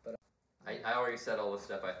 But I already said all the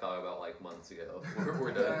stuff I thought about like months ago.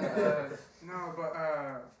 We're done. No,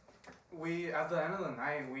 but we at the end of the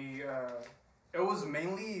night it was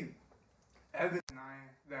mainly Evan and I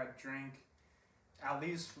that drank at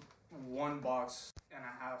least 1 box and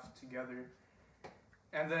a half together,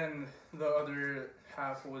 and then the other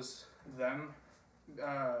half was them.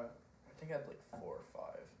 I think I had like 4 or 5.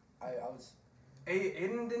 I was.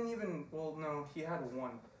 Aiden didn't even. Well, no, he had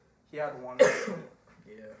 1. He had 1.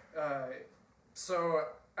 Yeah. So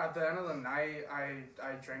at the end of the night, I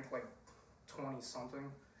drank like 20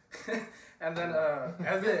 something, and then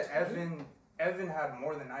Evan had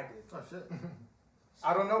more than I did. Oh shit.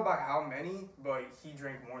 I don't know by how many, but he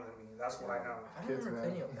drank more than me. That's what I know. I don't Kids, remember man.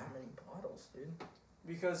 cleaning up that many bottles, dude.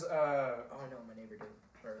 Because Oh no, my neighbor did.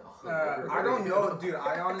 I don't know, dude.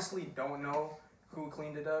 I honestly don't know who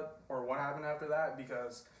cleaned it up or what happened after that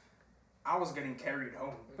because I was getting carried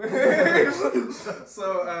home.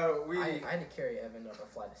 So we. I had to carry Evan up a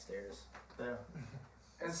flight of stairs. Yeah.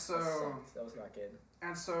 And That so. sucked. That was not good.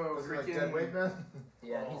 And so Was he like freaking. dead weight, man?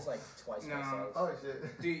 Yeah, Oh. he's like twice my No. size. Oh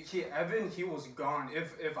shit. Dude, Evan, he was gone.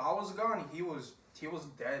 If I was gone, he was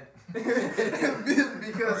dead.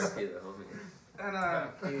 Because R.I.P. the homie. and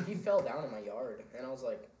Dude, he fell down in my yard, and I was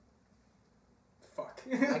like, fuck.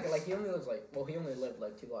 like he only lives he only lived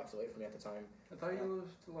like 2 blocks away from me at the time. I thought you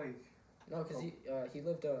lived like. No, because he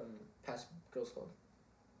lived past Girls Club.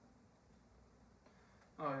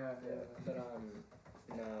 Oh yeah. But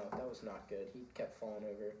no, that was not good. He kept falling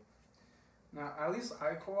over. Now, at least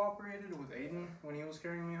I cooperated with Aiden when he was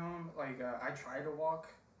carrying me home. Like, I tried to walk,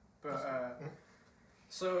 but,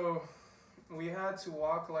 so, we had to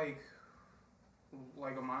walk, like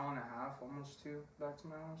a mile and a half, almost 2, back to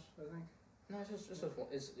my house, I think. No,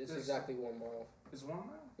 it's This- exactly 1 mile. Is 1 mile?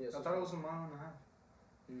 Yeah, it's I just thought it one. was a mile and a half.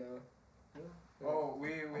 No. Yeah. Oh, we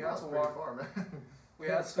had That's to pretty walk, far, man. we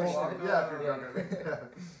had to Especially- walk, Yeah, if you're younger.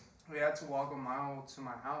 Yeah. we had to walk a mile to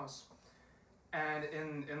my house. And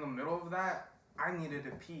in the middle of that, I needed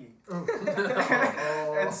to pee.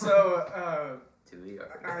 Oh. And so, To the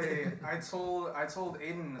yard. I told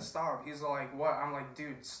Aiden to stop. He's like, what? I'm like,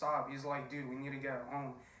 dude, stop. He's like, dude, we need to get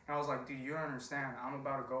home. And I was like, dude, you don't understand. I'm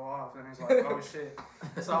about to go off. And he's like, oh shit.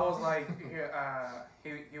 So I was like,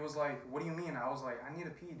 he was like, what do you mean? I was like, I need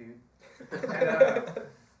to pee, dude. And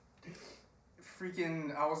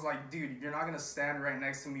freaking, I was like, dude, you're not gonna stand right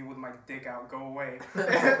next to me with my dick out. Go away.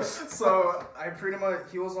 So I pretty much,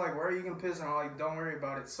 he was like, where are you gonna piss? And I'm like, don't worry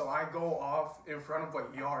about it. So I go off in front of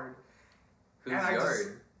a yard. Whose And I yard? just-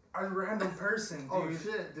 A random person, dude. Oh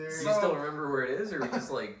shit, dude. Do So- you still remember where it is, or were you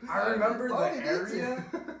just like? I remember Oh, the you did area.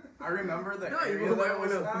 I remember the No, area. you might that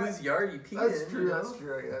was want to know at. whose yard you pee That's in. true. you know? That's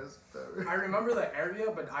true. I guess. I remember the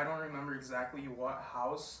area, but I don't remember exactly what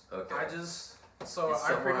house. Okay. I just so It's I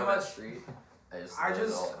somewhere pretty on that much street. I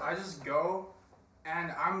just go,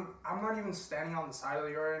 and I'm not even standing on the side of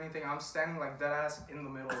the yard or anything. I'm standing like dead ass in the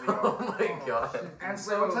middle of the yard. Oh my god. And Wait,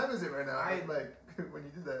 so what time is it right now? I- Like when you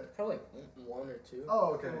did that. Probably like 1 or 2.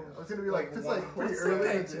 Oh, okay. I was gonna be like, it's like pretty What's early.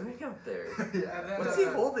 that guy doing out there? Yeah. And then, What's he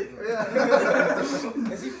holding?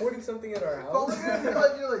 Yeah. Is he hoarding something at our Probably house?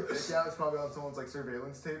 you're like, this guy was probably on someone's like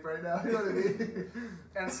surveillance tape right now. You know what I mean?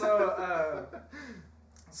 And so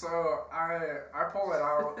so I pull it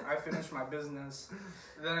out. I finish my business.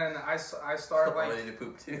 Then I start I like. need to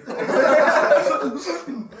poop too.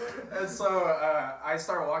 And so I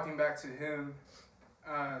start walking back to him,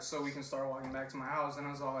 so we can start walking back to my house. And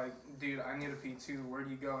I was all like, dude, I need to pee too. Where do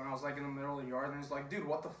you go? And I was like in the middle of the yard. And he's like, dude,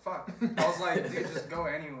 what the fuck? I was like, dude, just go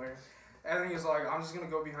anywhere. And then he's like, I'm just gonna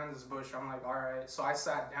go behind this bush. I'm like, all right. So I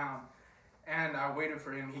sat down, and I waited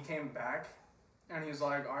for him. He came back, and he was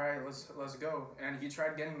like, all right, let's go. And he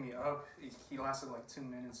tried getting me up. He lasted like 2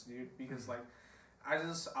 minutes, dude, because like I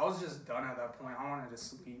was just done at that point. I wanted to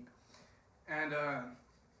sleep. And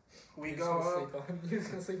we You're go just up. You're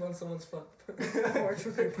just gonna sleep on someone's front porch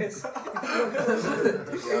with your piss.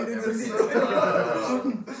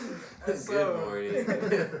 Good morning.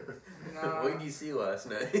 Nah. What did you see last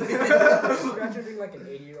night? Imagine being like an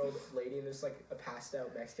 80-year-old lady and there's like a passed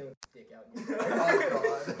out Mexican with a dick out. Oh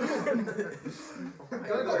god. Do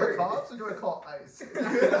I call the cops or do I call ICE?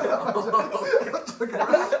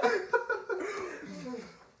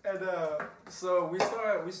 And so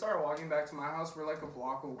we start walking back to my house. We're like a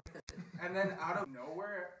block away, and then out of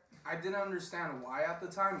nowhere, I didn't understand why at the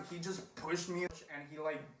time. He just pushed me and he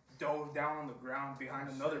like dove down on the ground behind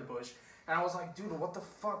another bush. And I was like, dude, what the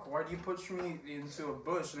fuck? Why do you push me into a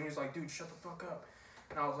bush? And he's like, dude, shut the fuck up.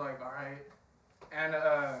 And I was like, all right. And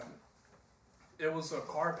it was a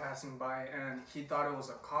car passing by, and he thought it was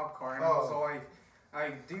a cop car, and I was all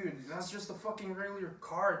like, dude, that's just a fucking regular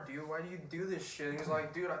car, dude. Why do you do this shit? And he was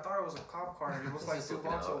like, dude, I thought it was a cop car. And it was like Just 2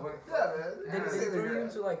 looking blocks out. away. Yeah, man. Yeah. Did they throw you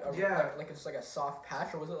into like a Yeah. like it's like a soft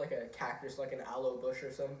patch, or was it like a cactus, like an aloe bush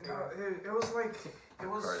or something? No, it was like it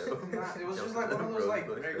was Cardio. it was just like one of those like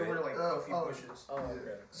Rose bush, regular right? like puffy bushes. Oh,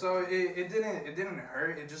 okay. So it didn't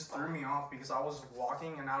hurt. It just threw me off because I was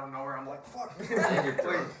walking and out of nowhere I'm like fuck. And you're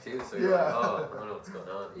drunk too, so you're like, Yeah. oh, I don't know what's going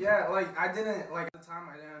on. Yeah, like I didn't like at the time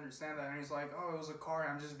I didn't understand that, and he's like, oh, it was a car.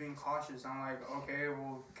 I'm just being cautious. I'm like, okay,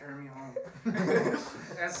 well, carry me home.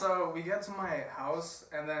 And so we get to my house,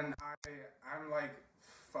 and then I'm like,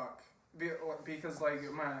 fuck, because like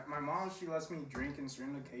my mom, she lets me drink in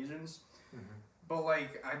certain occasions, but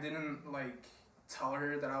like I didn't like tell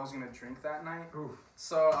her that I was gonna drink that night. Oof.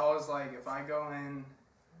 So I was like, if I go in,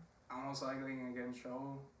 I'm most likely gonna get in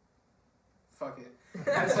trouble. Fuck it.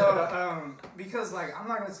 And so, because like I'm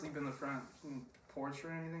not gonna sleep in the front porch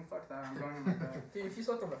or anything. Fuck that. I'm going in my bed. Dude, if you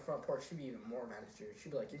slept on the front porch, she'd be even more mad at you.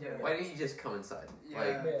 She'd be like, you're Yeah. Why didn't you just come inside? Yeah.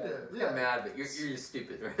 Like, Yeah. you're mad, but you're just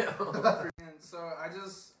stupid right now. And so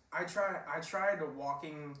I tried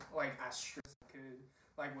walking like as straight as I could,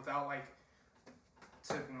 like without like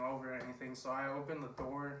tipping over or anything. So I opened the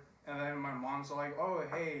door, and then my mom's like, "Oh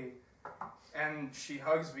hey," and she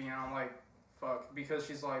hugs me, and I'm like, "Fuck," because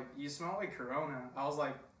she's like, "You smell like Corona." I was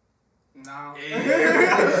like, "No."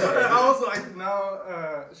 I was like,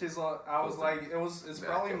 "No." She's like, I was like, it's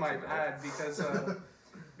probably my dad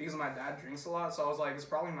because my dad drinks a lot. So I was like, it's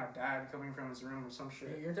probably my dad coming from his room or some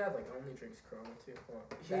shit. Your dad like only drinks Corona too.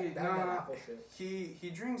 He That apple shit. He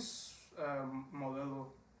drinks Modelo.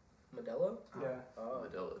 Modelo? Yeah. Oh,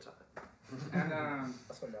 Modelo time. And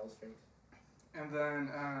that's what Nels drinks. and then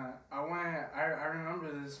I remember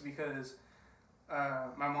this because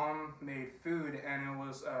my mom made food and it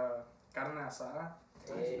was carne asada.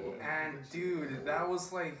 Hey. And dude, that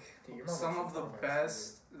was like Dude, your mom some makes of the some bomb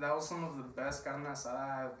best. That was some of the best carne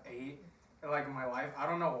asada I've ate in like my life. I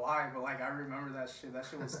don't know why, but like I remember that shit. That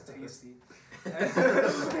shit was tasty.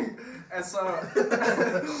 And so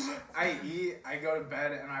I eat, I go to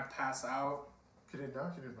bed, and I pass out. She didn't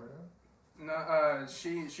know? She didn't find out? No,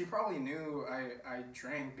 she probably knew I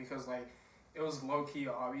drank because like it was low key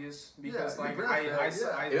obvious because Yeah, like you I breathed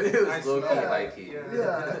that, I It was I low-key, smelled- high-key. Yeah.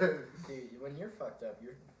 Yeah. Dude, when you're fucked up,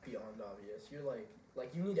 you're beyond obvious. You're like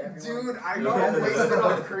you need everyone. Dude, I you got need wasted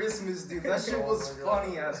everyone- on Christmas, dude. That shit was Oh my God.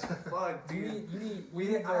 funny as fuck, You dude. need. We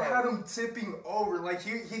need. I had him tipping over, like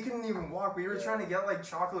he couldn't even walk. We were Yeah. trying to get like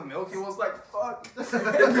chocolate milk. He was like, "Fuck!"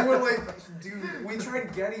 And we were like, "Dude, we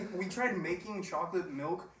tried making chocolate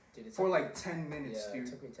milk Dude, it for took- like 10 minutes, yeah, dude.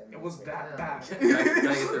 It took me 10 minutes. It was to that Yeah. bad." Can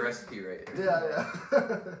I get the recipe right? Yeah.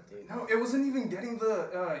 Dude, No, it wasn't even getting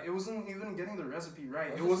the recipe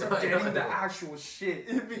right. It It was wasn't not- getting I the know. actual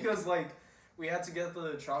shit because like we had to get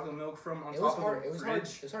the chocolate milk from on It was top hard. of the It was hard.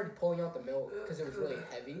 fridge. It was hard pulling out the milk because it was really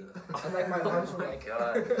heavy, and like my arms were Oh my like.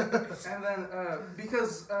 God. And then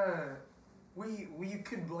because we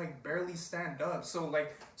could like barely stand up, so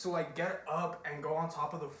like to like get up and go on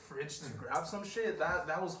top of the fridge to grab some shit,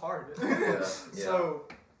 that was hard. Yeah. So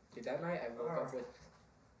Dude, that night I woke up with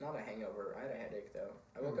not a hangover. I had a headache though.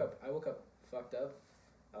 I woke up fucked up.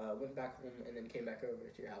 Went back home and then came back over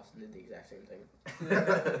to your house and did the exact same thing.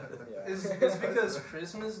 Yeah. it's because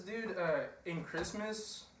Christmas, dude. In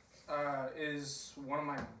Christmas, is one of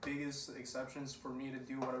my biggest exceptions for me to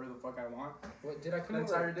do whatever the fuck I want. What, did I come The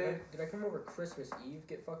over? entire day? Did I come over Christmas Eve,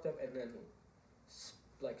 get fucked up, and then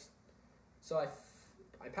like, so I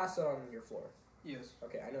passed out on your floor. Yes.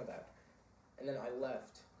 Okay, I know that. And then I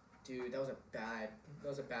left. Dude, that was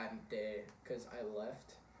a bad day because I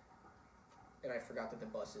left and I forgot that the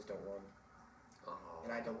buses don't run Oh,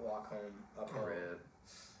 and I had to walk home uphill. rip.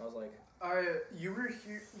 I was like, You were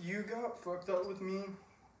here. You got fucked up with me.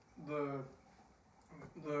 The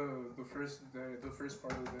first day, the first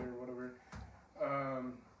part of the day or whatever.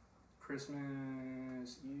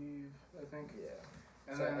 Christmas Eve, I think. yeah.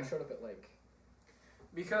 And So then I showed up at like,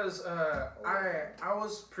 because I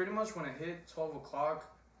was pretty much when it hit 12 o'clock,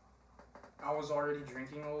 I was already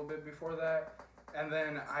drinking a little bit before that, and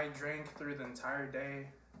then I drank through the entire day.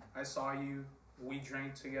 I saw you. We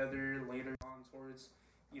drank together later on towards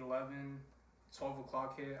 11, 12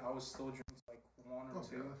 o'clock hit. I was still drinking like 1 or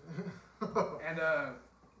 2. And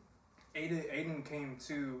Aiden came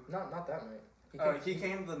too. not that night. He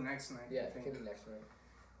came the next night. Yeah, I he think. came the next night.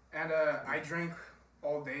 And I drank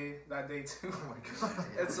all day that day too. Oh my God.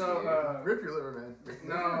 And so Rip your liver, man.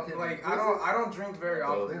 no, You're like kidding. I don't drink very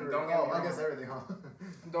often. Liver. Don't get me Oh, I wrong. guess everything, huh?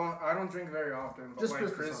 I don't drink very often, but Just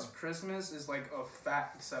like Christmas, huh? Christmas is like a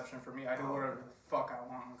fat exception for me. I do Oh, whatever okay. the fuck I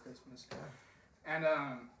want on Christmas.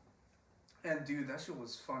 And dude, that shit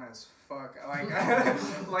was fun as fuck.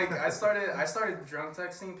 Like I started drunk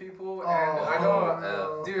texting people, and I know,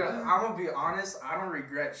 Oh, dude, I'm gonna be honest, I don't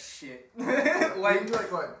regret shit. Like, like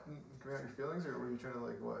like what? Coming out your feelings, or were you trying to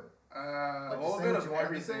like what? a Like little just bit say what of you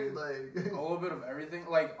wanted to say, everything. like. A little bit of everything.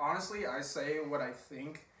 Like honestly, I say what I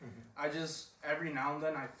think. Mhm. I just every now and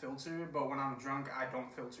then I filter, but when I'm drunk, I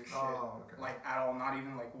don't filter shit. Oh, okay. Like at all, not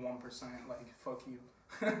even like 1%. Like fuck you.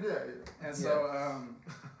 Yeah. And so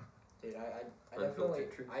Dude, I definitely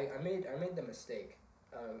Unfiltered truth. I made the mistake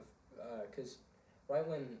of because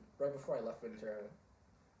right before I left Ventura,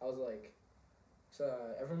 I was like, so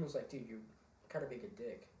everyone was like, dude, you're kind of being a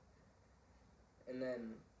dick, and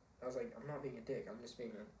then I was like, I'm not being a dick, I'm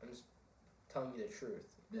just telling you the truth.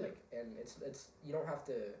 Yeah. Like, and it's you don't have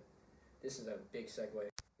to. This is a big segue,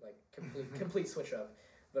 like complete switch up,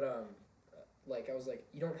 but like I was like,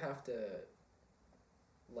 you don't have to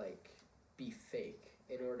like be fake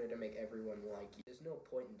in order to make everyone like you. There's no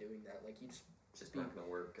point in doing that. Like you Just not gonna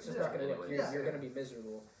work. it's just not gonna work. anyways. You're gonna be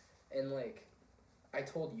miserable, and like I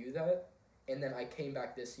told you that. And then I came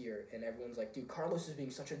back this year, and everyone's like, "Dude, Carlos is being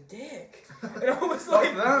such a dick." And I was Fuck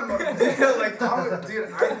like, them.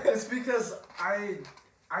 It's because I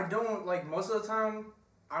don't, like, most of the time,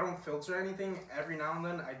 I don't filter anything. Every now and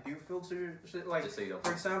then, I do filter shit. Like, Just so you don't.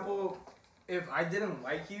 for example, if I didn't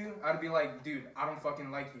like you, I'd be like, dude, I don't fucking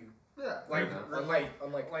like you. Yeah. Like, unlike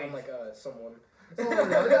someone.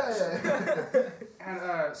 Oh, yeah.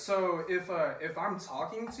 And so if I'm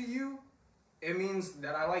talking to you, it means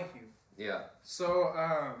that I like you. Yeah. So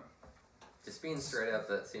Just being straight up,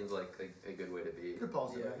 that seems like a good way to be. Good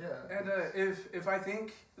policy, man. Yeah. and if I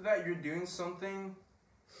think that you're doing something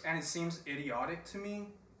and it seems idiotic to me,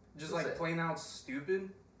 just That's like it. plain out stupid,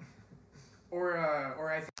 or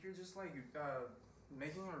I think you're just like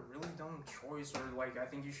making a really dumb choice, or like I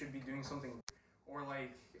think you should be doing something, or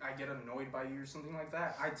like I get annoyed by you or something like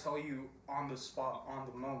that, I tell you on the spot, on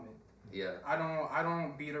the moment. Yeah. I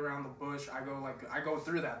don't beat around the bush. I go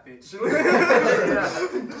through that bitch.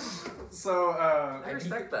 So I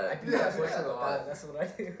respect I that. do that Yeah, a lot. That's what I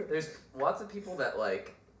do. There's lots of people that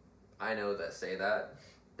like, I know that say that.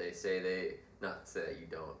 They say they, not say that you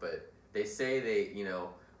don't, but they say they, you know,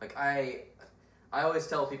 like I always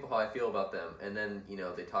tell people how I feel about them, and then, you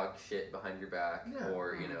know, they talk shit behind your back, Yeah.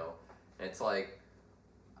 or, you know, and it's like,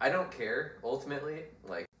 I don't care, ultimately,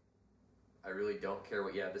 like, I really don't care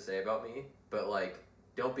what you have to say about me, but, like,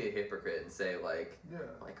 don't be a hypocrite and say, like,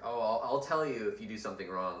 oh, I'll tell you if you do something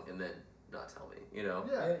wrong, and then not tell me, you know?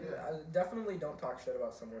 Yeah. I definitely don't talk shit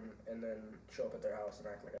about someone and then show up at their house and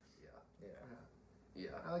act like Yeah.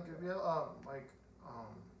 I like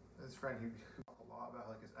this friend who talked a lot about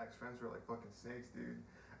like his ex friends were like fucking snakes, dude.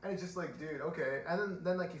 And it's just like, dude, okay. And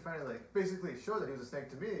then like he finally like basically showed that he was a snake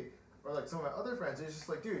to me, or like some of my other friends. It's just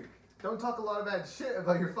like, dude, don't talk a lot of bad shit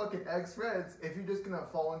about your fucking ex friends if you're just gonna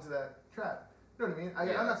fall into that trap. You know what I mean?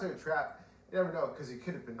 Yeah. I'm not saying a trap. You never know, because he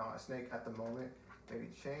could have been not a snake at the moment. Maybe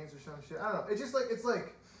chains or some shit. I don't know. It's just like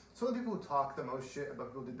some of the people who talk the most shit about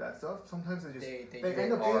people who did bad stuff. Sometimes they just they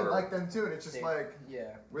end up being like them too, and it's just like,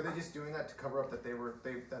 were they just doing that to cover up that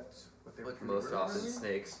that's what they were? Like most truly were? often,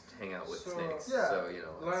 snakes hang out with So- snakes, Yeah. so, you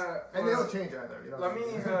know. And they don't change either. You know Let what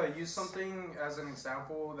I me mean? use something as an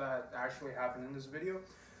example that actually happened in this video.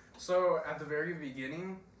 So at the very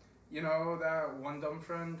beginning, you know that one dumb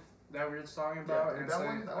friend that we were just talking about, Yeah, and that saying,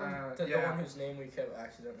 one? That one? The one whose name we kept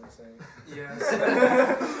accidentally saying. Yes.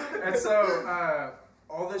 And so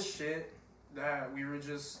all this shit that we were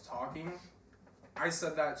just talking, I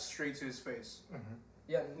said that straight to his face.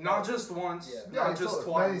 Yeah. Not just once, Yeah, not you just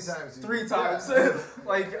told us many twice, times, 3 yeah. times.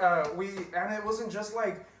 Like and it wasn't just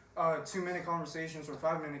like 2-minute conversations or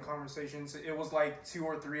 5-minute conversations. It was like 2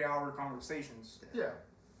 or 3 hour conversations. Yeah.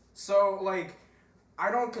 So like,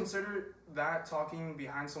 I don't consider that talking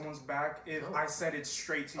behind someone's back if No. I said it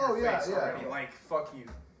straight to your Yeah, face yeah. already. Like, fuck you.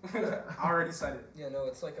 I already said it. Yeah, no,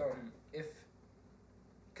 it's like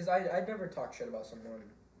because I'd never talk shit about someone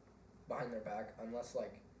behind their back unless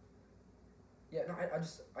like. Yeah, no,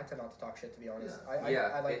 I tend not to talk shit, to be honest.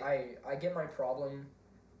 Yeah. I get my problem.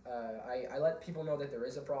 I let people know that there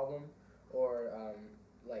is a problem, or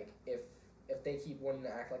like if they keep wanting to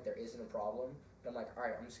act like there isn't a problem, then I'm like, all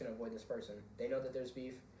right, I'm just gonna avoid this person. They know that there's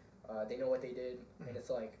beef. They know what they did, and it's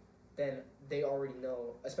like, then they already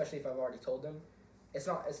know. Especially if I've already told them, it's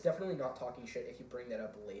definitely not talking shit if you bring that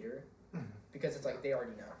up later, because it's like they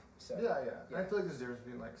already know. So Yeah. I feel like there's a difference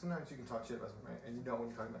between like sometimes you can talk shit about someone, right? And you know when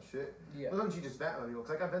you're talking about shit. yeah. But sometimes you just vent with people.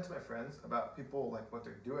 Cause like I vent to my friends about people like what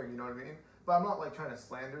they're doing. You know what I mean? But I'm not like trying to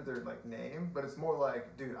slander their like name. But it's more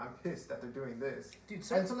like, dude, I'm pissed that they're doing this. Dude,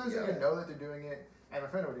 And sometimes they even know that they're doing it, and my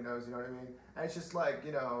friend already knows. You know what I mean? And it's just like,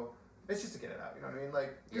 you know, it's just to get it out. You know what I mean?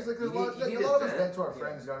 Like, Yeah. just like there's You a need to lot of us vent, vent to our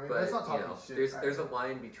friends. You know what I mean? But it's not you talking know, shit. there's a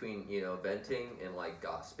line between, you know, venting and like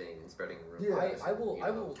gossiping and spreading rumors. Yeah. I will you I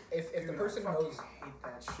know. will if the Dude, person I fucking knows hate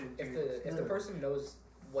that shit, if dude. the person knows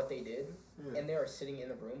what they did Yeah. and they are sitting in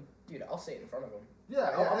the room, dude, I'll say it in front of them.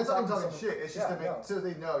 Yeah, I'll and it's not talk to talking someone- shit. It's just Yeah, to make no. so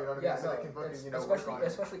they know. You know what I mean? Yeah, So no, they can fucking it's- you know work on it.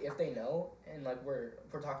 especially if they know, and like we're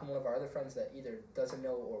talking to one of our other friends that either doesn't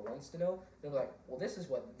know or wants to know, they're like, well, this is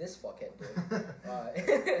what this fuckhead did.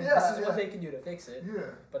 This is what they can do to fix it. Yeah.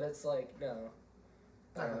 But it's like no.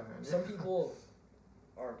 I know, man. Some people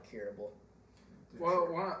aren't curable.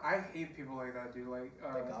 Well, I hate people like that, dude. Like,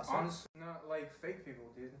 That gossip? honestly, no, like fake people,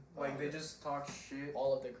 dude. Like, they just talk shit.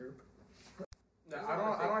 All of the group. Yeah,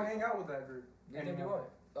 I don't hang out with that group Neither do anymore.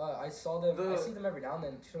 I. I saw them. I see them every now and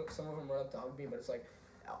then. Some of them run up to hug me, but it's like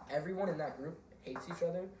everyone in that group hates each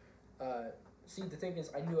other. See, the thing is,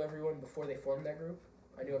 I knew everyone before they formed that group.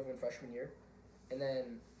 I knew everyone freshman year, and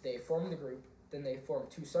then they formed the group. Then they formed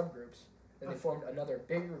 2 subgroups. Then they formed another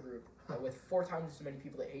bigger group with 4 times as many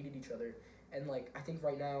people that hated each other. And like, I think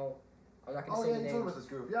right now, I'm not gonna say the names. Oh yeah, you told me about this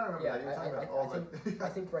group. Yeah, I remember that. You were talking about all that. I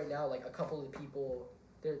think right now, like a couple of the people,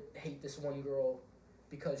 they hate this one girl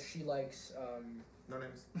because she likes. No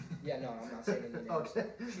names. Yeah, no, I'm not saying any names. Okay.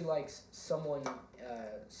 She likes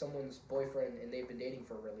someone's boyfriend, and they've been dating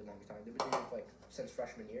for a really long time. They've been dating for, like since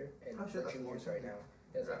freshman year, and shit, they're that's a long juniors time. right now.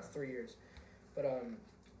 It's Yeah. like 3 years. But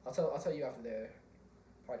I'll tell you after the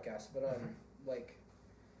podcast. But like,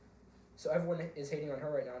 so everyone is hating on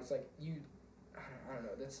her right now. It's like I don't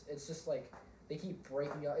know. It's just like they keep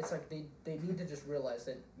breaking up. It's like they need to just realize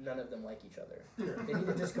that none of them like each other. Yeah. They need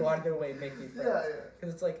to just go out of their way and make new friends. Yeah, yeah.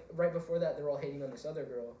 Because it's like right before that, they're all hating on this other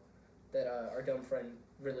girl that our dumb friend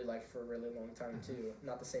really liked for a really long time too.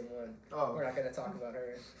 Not the same one. Oh. We're not gonna talk about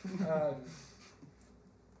her.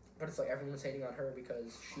 But it's like everyone was hating on her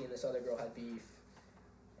because she and this other girl had beef,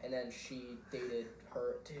 and then she dated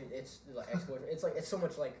her. Dude, it's like ex-boyfriend. It's so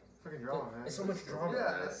much like. Freaking drama, man. It's so much drama.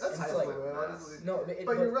 Yeah, that's It's high like- school, man, honestly. No,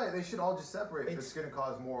 But you're right. They should all just separate if It's- it's gonna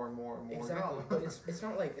cause more and more and more Exactly, drama. but it's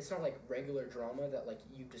not like regular drama that like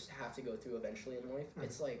you just have to go through eventually in life.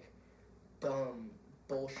 It's like dumb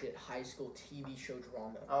bullshit high school TV show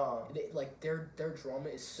drama. Oh. Like their drama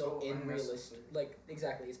is so So unrealistic. unnecessary. Like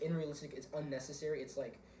exactly, it's unrealistic. It's unnecessary. It's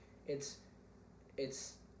like, it's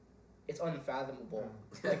unfathomable.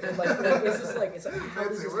 Like it's just like it's like how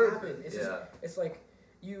does Fancy this word. happen? It's Yeah. just it's like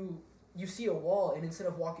you see a wall and instead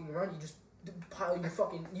of walking around you just pile your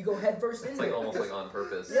fucking you go head first It's into like it. almost like on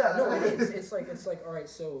purpose. Yeah, no, it is. It's like all right,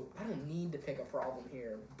 so I don't need to pick a problem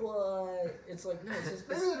here, but it's like no, it's just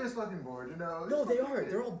Maybe they're just fucking bored, you know? no, they are.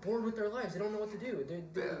 They're all bored with their lives. They don't know what to do.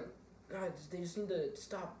 They just need to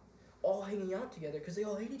stop all hanging out together because they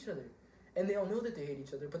all hate each other, and they all know that they hate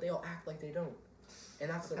each other, but they all act like they don't, and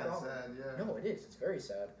that's the Kind of problem. sad, yeah. No, it is. It's very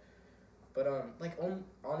sad. But like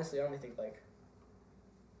honestly, I only think like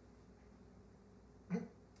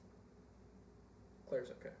Claire's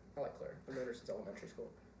okay. I like Claire. I've known her since elementary school.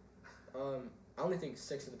 I only think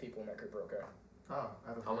 6 of the people in that group are okay. Oh,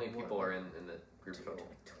 I don't How many know. people are in the group Dude, total?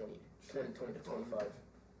 like 20 to 25,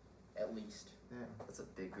 at least. Yeah. That's a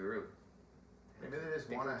big group. Maybe they just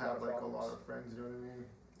Big want to group, lot have of like a problems. lot of friends, you know what I mean?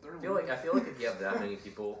 They're I feel like if you have that many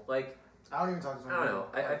people, like I don't even talk to I don't know.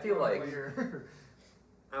 I feel like later.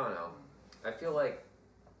 I don't know. I feel like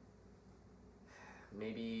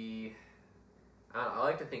maybe I don't know, I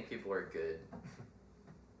like to think people are good.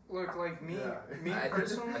 Look, like me, Yeah. me I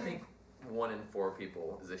personally, think 1 in 4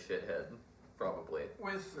 people is a shithead, probably.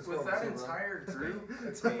 with That's with what that I'm saying, bro. entire group,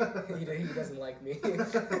 It's me. He doesn't like me.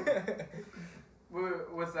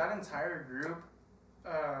 with that entire group,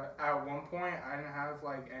 at one point I didn't have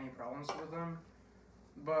like any problems with them,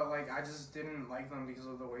 but like I just didn't like them because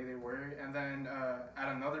of the way they were. And then at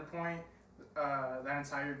another point, that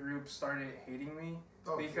entire group started hating me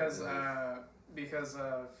Oh, because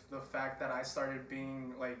of the fact that I started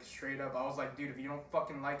being like straight up. I was like, dude, if you don't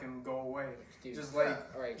fucking like him, go away. Dude, Just like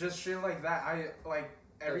all right. just shit like that. I like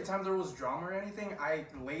every time there was drama or anything, I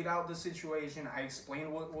laid out the situation. I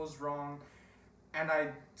explained what was wrong, and I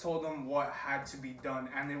told them what had to be done,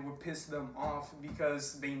 and it would piss them off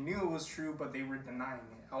because they knew it was true, but they were denying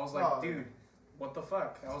it. I was like, Oh, dude, what the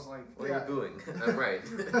fuck? I was like, What Yeah. are you booing? I'm right.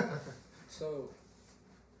 So,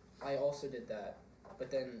 I also did that, but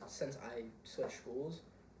then since I switched schools,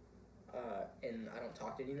 and I don't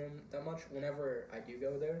talk to any of them that much, whenever I do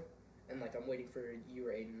go there, and like I'm waiting for you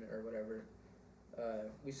or Aiden or whatever,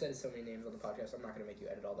 we've said so many names on the podcast, I'm not gonna make you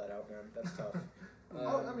edit all that out, man. That's tough.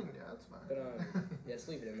 Well, I mean, yeah, that's fine. But yeah, just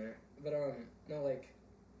leave it in there. But no, like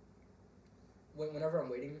whenever I'm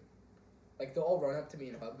waiting, like they'll all run up to me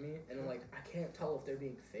and hug me, and I'm like, I can't tell if they're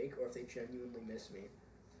being fake or if they genuinely miss me,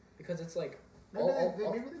 because it's like Maybe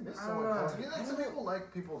maybe they miss I someone. don't know. Close. Like, some people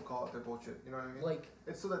like people call it their bullshit. You know what I mean? like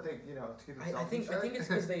It's so that they, you know, to keep I themselves think in check. it's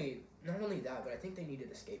because they not only that, but I think they needed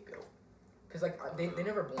a scapegoat, because like they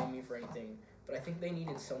never blame me for anything, but I think they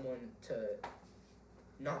needed someone to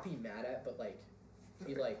not be mad at, but like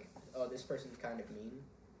be like, oh, this person's kind of mean,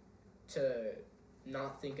 to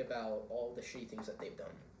not think about all the shitty things that they've done.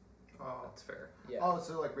 Oh. That's fair. Yeah. Oh,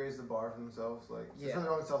 so like raise the bar for themselves, like Yeah. for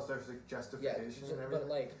their own self Yeah, justification so- and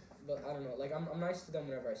everything. but I don't know. Like I'm nice to them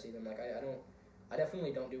whenever I see them. Like I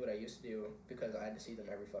definitely don't do what I used to do because I had to see them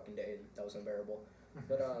every fucking day and that was unbearable.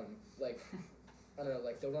 But like I don't know.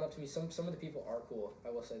 Like they'll run up to me. Some of the people are cool. I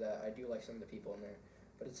will say that I do like some of the people in there.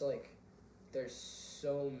 But it's like there's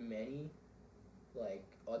so many, like,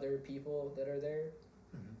 other people that are there.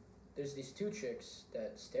 Mhm. There's these two chicks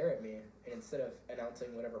that stare at me, and instead of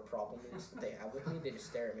announcing whatever problem it is that they have with me, they just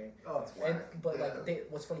stare at me. Oh, it's And whack. but Yeah. like,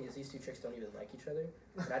 what's funny is these two chicks don't even like each other,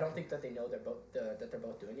 and I don't think that they know that they're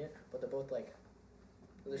both doing it, but they're both like.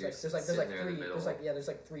 There's You're like sitting there in the three middle. there's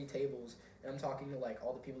like 3 tables, and I'm talking to like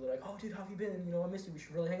all the people that are like, oh dude, how have you been? You know, I missed you. We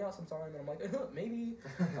should really hang out sometime. And I'm like, maybe.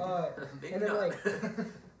 Maybe and then not. like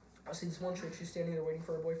I see this one chick, she's standing there waiting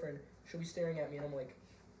for her boyfriend. She'll be staring at me, and I'm like,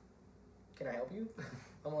 can I help you?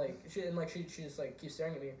 I'm like, she just like keeps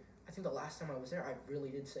staring at me. I think the last time I was there, I really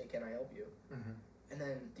did say, can I help you? Mhm. And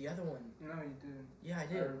then the other one, No, you did. yeah, I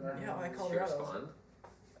did. Yeah, I Did called she her out. I was respond?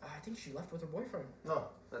 I think she left with her boyfriend. No.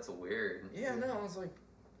 That's weird. Yeah, no, I was like,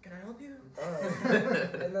 can I help you?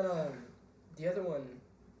 And then the other one,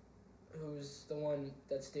 who's the one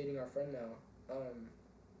that's dating our friend now,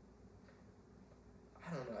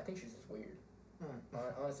 I don't know. I think she's just weird.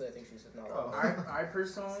 Honestly, I think she's just not. Oh. I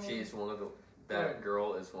personally. She's one of the. That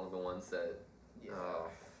girl is one of the ones that. Yeah.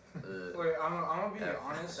 Ugh. Wait, I'm gonna be F.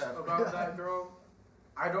 honest F. about that girl.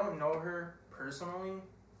 I don't know her personally,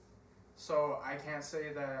 so I can't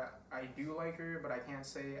say that I do like her, but I can't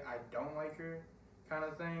say I don't like her, kind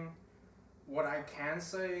of thing. What I can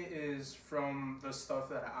say is from the stuff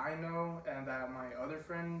that I know and that my other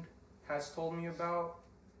friend has told me about,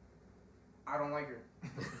 I don't like her.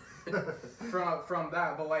 From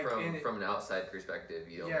that, but like from an outside perspective,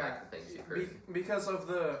 you don't like the things you've heard. Because of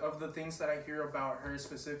the things that I hear about her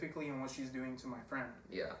specifically and what she's doing to my friend.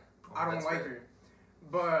 Yeah. I don't That's like fair. her.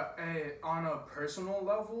 But on a personal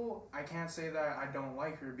level, I can't say that I don't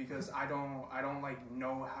like her because I don't like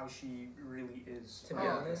know how she really is. To be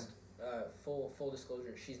Yeah. honest, full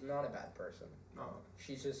disclosure, she's not a bad person. No.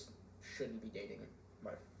 She just shouldn't be dating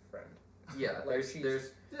my friend. Yeah, Like,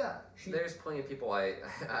 there's Yeah. there's plenty of people I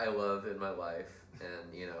love in my life,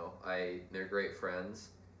 and you know they're great friends.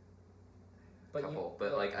 But Couple,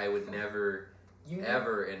 but like I would never you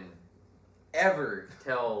ever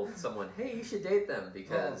tell someone, hey, you should date them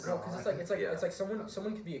because Oh, because Yeah. it's like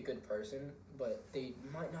someone could be a good person, but they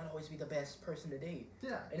might not always be the best person to date.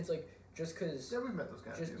 Yeah. And it's like just because Yeah, we've met those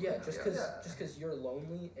guys. just too. yeah just because Yeah. just because you're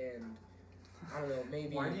lonely and I don't know,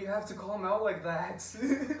 maybe Why do you have to call him out like that?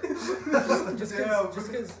 just Damn.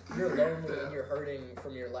 because you're lonely and you're hurting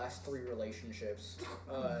from your last 3 relationships.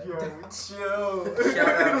 Yo, chill. Shout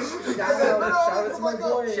out. Shout out to my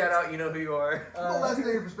boy. shout out, you know who you are. Well, that's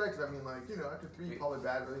negative perspective. I mean, like, you know, after 3 probably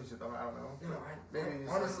bad relationships, I don't know. No, Maybe he's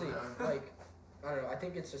honestly, like, like, I don't know. I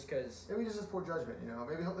think it's just because Maybe just his poor judgment, you know.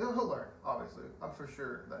 Maybe he'll learn, obviously. I'm for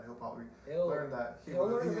sure that he'll probably he'll learn that he'll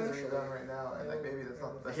learn isn't eventually. done right now, and like He'll- maybe that's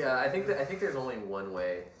not the best. Yeah, I thing. think there's only one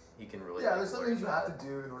way he can really. Yeah, like, there's some learn things you have that. to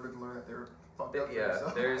do in order to learn that they're fucked But up. for yeah,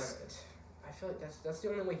 yourself. there's- I feel like that's the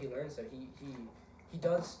only way he learns. Though he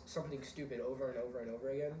does something stupid over and over and over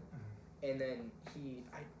again, and then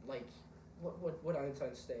what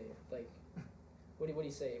Einstein say like. What do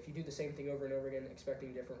you say? If you do the same thing over and over again, expecting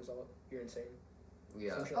a different result, you're insane.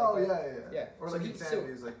 Yeah. Some shit Oh like yeah, that. yeah. Yeah, Or so like he-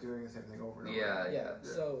 insanity is like doing the same thing over and over. Yeah, again. Yeah.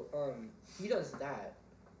 So he does that.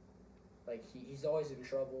 Like he's always in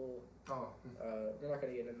trouble. Oh. We're not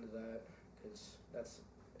gonna get into that because that's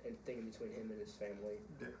a thing in between him and his family.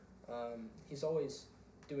 Yeah. He's always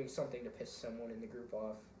doing something to piss someone in the group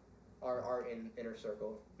off, our inner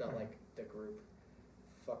circle, not like the group.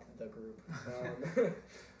 Fuck the group.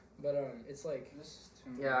 But it's like This is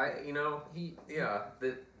too Yeah, he.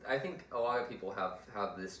 I think a lot of people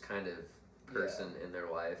have this kind of person in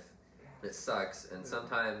their life. It sucks, and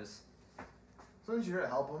sometimes Sometimes you're here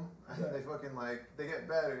to help them, and then Yeah. they fucking they get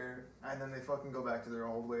better, and then they fucking go back to their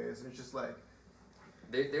old ways, and it's just like.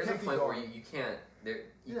 there's a Can't keep point where going. you can't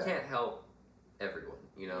Yeah. can't help everyone.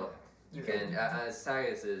 You know, You and can't- as sad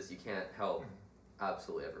as it is, you can't help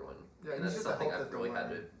absolutely everyone. Yeah, and you that's just have to something hope I've that really they had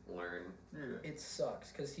learn. to learn. Yeah. It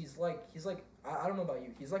sucks because he's like I don't know about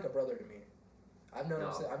you. He's like a brother to me. I've known him.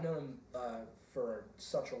 No. I've known him for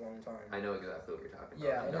such a long time. I know exactly what you're talking about.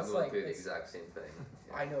 Yeah, I'm and it's going like- through the it's- exact same thing.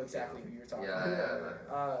 I know exactly who you're talking Yeah, about.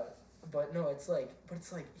 yeah. But no, it's like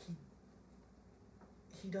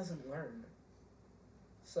he doesn't learn.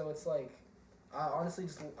 So it's like, I honestly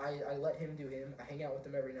just I let him do him. I hang out with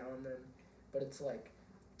him every now and then, but it's like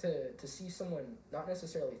to see someone not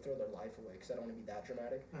necessarily throw their life away because I don't want to be that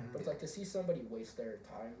dramatic, Mhm. but it's like to see somebody waste their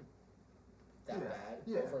time that Yeah, bad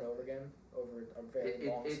yeah. over and over again over a very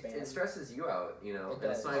long span. It stresses you out, you know, It and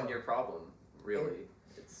it's does. not even your problem, really.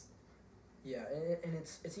 It's Yeah, and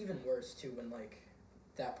it's even worse too when like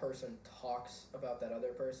that person talks about that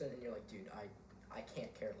other person and you're like, dude, I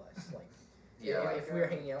can't care less. Like Yeah. If we're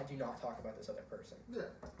hanging out, do not talk about this other person. Yeah.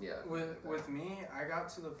 Yeah. With me, I got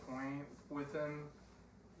to the point with him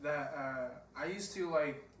that I used to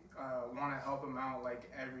like want to help him out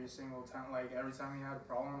like every single time. Like every time he had a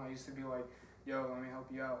problem, I used to be like, "Yo, let me help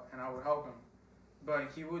you out," and I would help him. But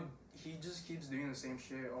he just keeps doing the same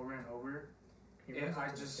shit over and over. He Yeah, runs I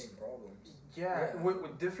into the just- same problems. Yeah, Yeah.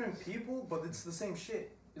 with different people, but it's the same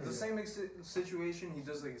shit. It's the Yeah. same situation. He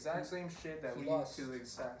does the exact same shit that He leads lost- to the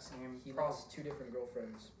exact same He problem. lost 2 different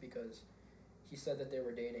girlfriends because he said that they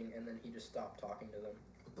were dating and then he just stopped talking to them.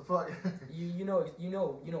 What the fuck? You know.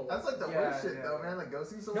 That's like the Yeah, worst shit yeah. though, man. Like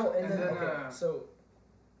ghosting someone. No, and And then, then, okay, so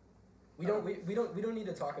we don't need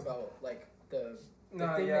to talk about like the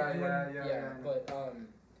No, thing yeah, that you yeah, and, yeah, yeah. but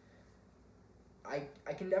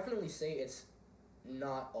I can definitely say it's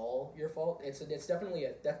not all your fault. It's definitely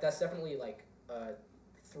that's definitely like a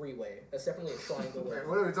 3-way. That's definitely a triangle. Wait,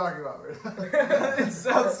 what are we talking about? It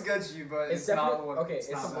sounds sketchy, but it's not definitely- what. okay, it's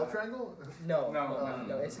it's not Love that. triangle? No, No, no,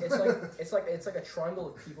 no. It's like a triangle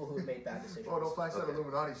of people who have made bad decisions. Oh, don't flash that Okay.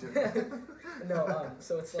 Illuminati shit. No,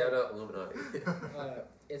 so it's like Shout out Illuminati.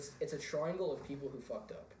 it's a triangle of people who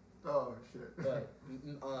fucked up. Oh shit. But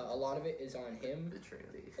a lot of it is on him. The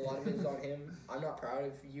Trinity. A lot of it is on him. I'm not proud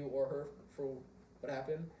of you or her for what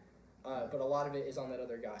happened, but a lot of it is on that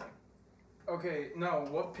other guy. Okay, no.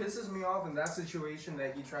 What pisses me off in that situation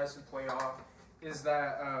that he tries to play off is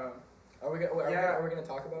that Are we gonna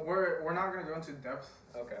talk about it? we're not gonna go into depth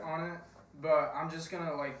Okay. on it, but I'm just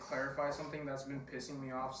gonna like clarify something that's been pissing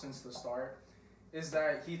me off since the start. Is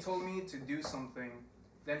that he told me to do something,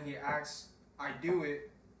 then he acts I do it,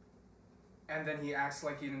 and then he acts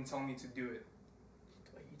like he didn't tell me to do it.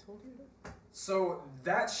 Wait, he told you that? So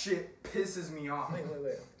that shit pisses me off. Wait.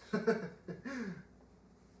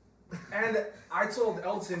 And I told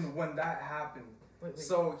Elton when that happened. Wait.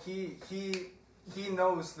 So he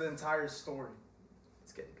knows the entire story.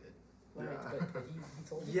 It's getting good. Wait, Yeah. but he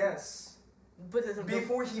told you. Yes. But then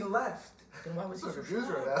Before he left. why was he Those so are Jews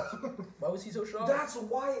right shocked? now. Why was he so shocked? That's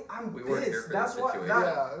why I'm We weren't here pissed. for That's this why.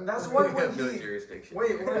 situation. That's Yeah. why We when have no he jurisdiction.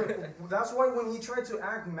 wait. That's why when he tried to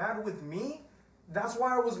act mad with me, that's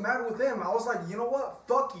why I was mad with him. I was like, you know what?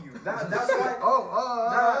 Fuck you. That's why.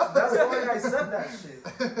 That's why I said that shit.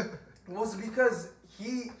 Was because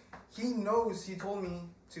he knows he told me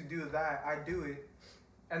to do that. I do it,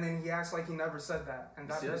 and then he acts like he never said that, and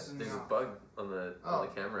that See, pisses me there's a off. bug on the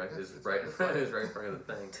camera. It's It's right in fine. front. It's right in front of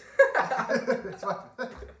the thing. It's fine.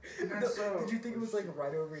 And so Did you think it was like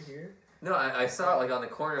right over here? No, I saw it like on the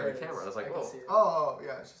corner of There the it camera. is. I was like, can whoa. see it. Oh,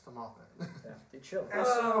 yeah, it's just a moth then. Yeah. Dude, chill. And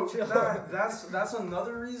so Chill. that's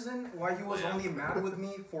another reason why he was only mad with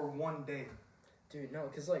me for one day. Dude, no,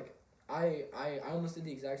 cause like I almost did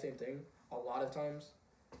the exact same thing a lot of times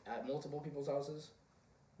at multiple people's houses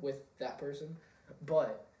with that person,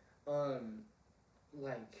 but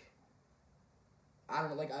like I don't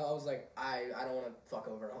know, like I was like I don't want to fuck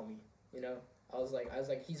over a homie, you know. I was like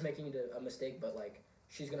he's making a mistake, but like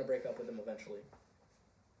she's gonna break up with him eventually,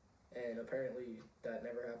 and apparently that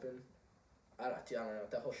never happened. I don't know.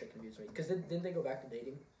 That whole shit confused me. Cause didn't they go back to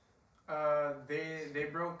dating? They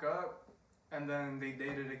broke up, and then they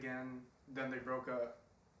dated again. Then they broke up.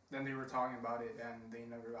 Then they were talking about it, and they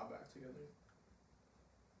never got back together.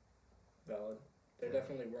 Valid. They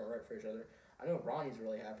definitely weren't right for each other. I know Ronnie's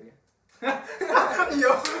really happy.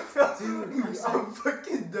 Yo, Dude, I'm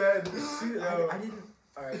fucking dead. Dude, Yo. I didn't.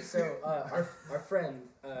 All right, so our friend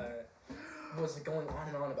was going on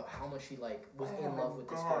and on about how much he like was Oh in love my with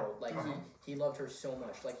this God. girl. Like he loved her so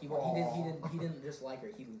much. Like he didn't just like her.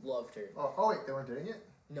 He loved her. Oh, wait, they weren't dating it?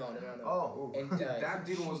 No. Oh, ooh. And That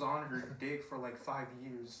dude was on her dick for like 5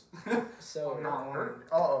 years. so I'm not lying.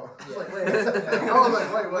 Oh, Yeah. like, wait. I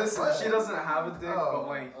was like, wait, Listen, what? she doesn't have a dick, Oh. but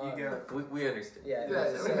like you get it. We understand. yeah.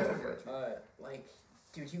 Yeah, So, yeah. like,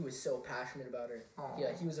 dude, he was so passionate about her. Aw.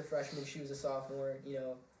 Yeah, he was a freshman. She was a sophomore. You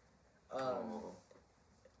know, Oh.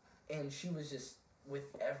 and she was just with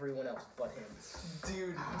everyone else but him.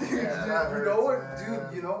 Dude, Yeah, that you know what, hurts, man.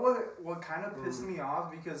 dude, you know what kind of pissed me off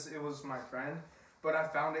because it was my friend, but I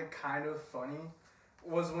found it kind of funny,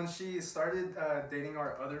 was when she started dating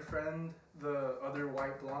our other friend, the other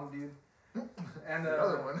white blonde dude, and The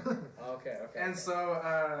other one. Okay. and so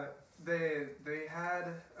they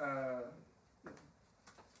had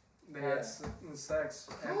sex,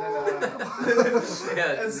 and then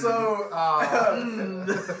Yeah. and so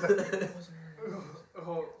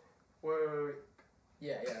oh, wait.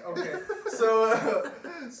 Yeah. Okay, so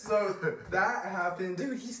that happened.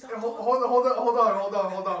 Dude, he stopped. Hold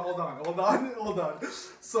on.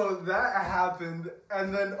 So that happened,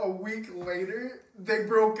 and then a week later they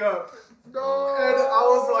broke up, No. and I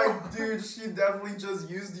was like, dude, she definitely just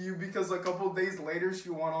used you because a couple days later she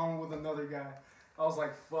went on with another guy. I was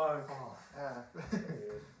like, fuck. Oh, F.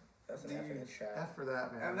 That's an Dude, F in the chat. F for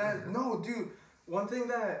that, man. And then, no, dude, one thing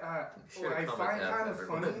that Should've I commented find F, kind of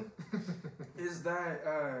everyone. funny is that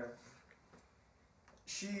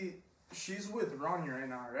she's with Ronnie right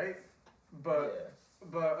now, right? But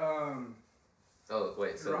Oh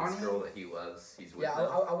wait, so Ronnie? this girl that he loves, he's with Yeah, them?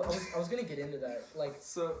 I was gonna get into that. Like,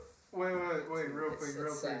 so wait, real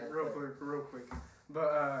It's sad, quick.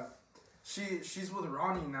 But she's with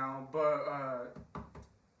Ronnie now. But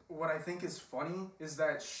what I think is funny is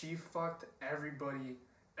that she fucked everybody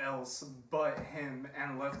else but him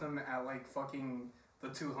and left him at like fucking the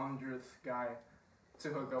 200th guy to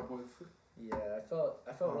hook up with. yeah, I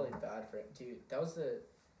felt really bad for it, dude. That was the.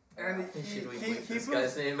 And Should we he bleep this feels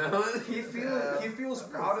guy's name out? he feels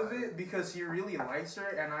proud of it because he really likes her,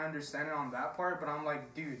 and I understand it on that part. But I'm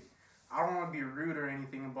like, dude, I don't want to be rude or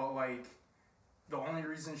anything, but like, the only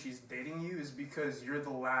reason she's dating you is because you're the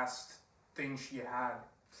last thing she had.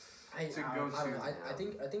 I To don't go know,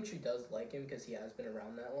 to. I think she does like him because he has been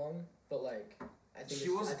around that long. But like, I think it's he-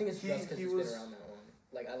 just because he he's was- been around that long.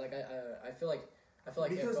 Like I feel like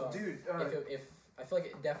Because, if, dude, if I feel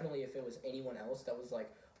like definitely if it was anyone else that was like,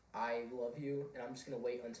 I love you and I'm just gonna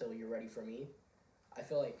wait until you're ready for me. I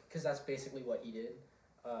feel like because that's basically what he did.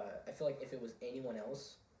 I feel like if it was anyone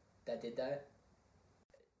else that did that,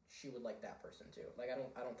 she would like that person too. Like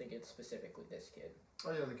I don't think it's specifically this kid.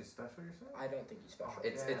 Oh, you don't think it's special, you're saying? I don't think he's special.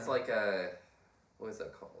 It's Yeah. like a, what is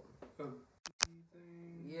that called?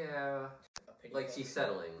 Yeah, Opinion like on she's it.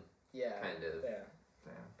 settling, Yeah. kind of. Yeah.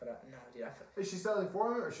 Damn. But no, dude. Is she settling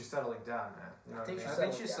for him or is she settling down, man? You know I think what I I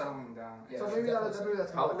think mean? she's settling down. Yeah, So she's maybe definitely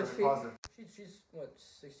that's How more old like is a she? positive. She's what,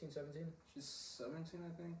 16, 17? She's 17,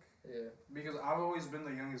 I think. Yeah. Because I've always been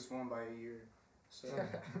the youngest one by a year. So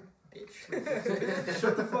Bitch.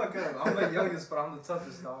 shut the fuck up. I'm the youngest, but I'm the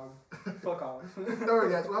toughest dog. Fuck off. Don't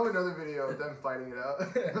worry, guys. We'll have another video of them fighting it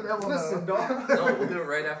out. Then we'll Listen, know. dog. No, we'll do it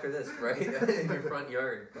right after this, right? In your front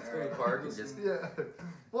yard. Let's go to the park and just Yeah.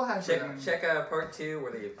 We'll hash it out. check part 2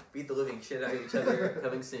 where they beat the living shit out of each other.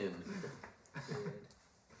 Coming soon. Dude.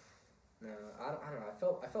 No, I don't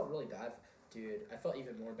know. I felt really bad, dude. I felt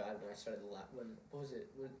even more bad when I started when what was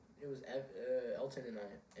it? When it was Elton and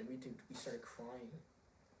I, and we started crying.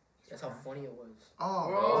 That's how funny it was.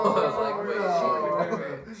 Oh. I was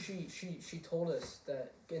like, wait. She told us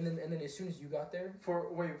that, and then as soon as you got there. For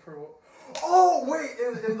what? Oh wait,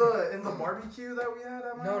 in the barbecue that we had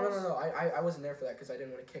at my house? No. I wasn't there for that because I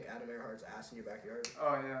didn't want to kick Adam Earhart's ass in your backyard.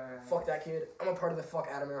 Oh yeah. Fuck that kid. I'm a part of the fuck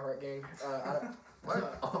Adam Earhart gang.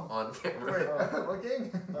 What? On camera. What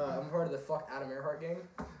gang? I'm part of the fuck Adam Earhart gang.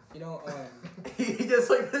 You know, He just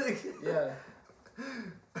like this. yeah.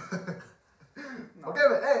 Okay,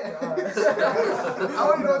 but hey. I don't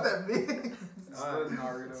even know what that means. It's the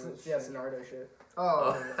Naruto. Yeah, it's Naruto shit.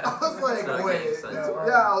 Oh. I was It's like, not wait. gang signs.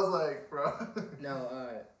 Yeah, I was like, bro. No,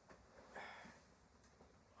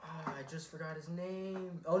 I just forgot his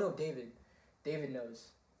name. Oh no, David. David knows.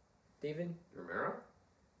 David? Romero?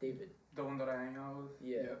 David. The one that I hang out with.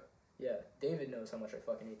 Yeah. Yeah. David knows how much I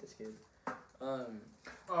fucking hate this kid.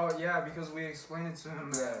 Oh yeah, because we explained it to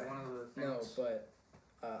him Yeah. at one of the No, things. but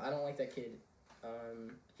I don't like that kid.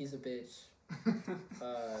 He's a bitch.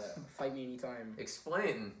 Fight me anytime.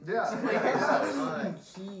 Explain. Yeah. Explain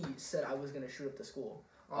yourself. He said I was gonna shoot up the school.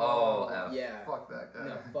 Oh, F. Yeah. Fuck that guy.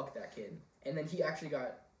 No, fuck that kid. And then he actually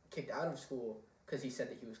got kicked out of school because he said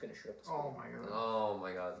that he was gonna shoot up the school. Oh my god. Oh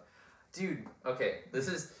my god. Dude, okay, this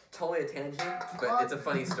is totally a tangent, but it's a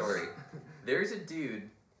funny story. There's a dude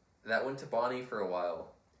that went to Bonnie for a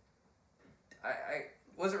while. I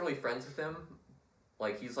wasn't really friends with him.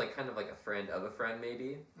 Like, he's like kind of like a friend of a friend,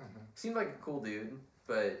 maybe. Mhm. Seemed like a cool dude,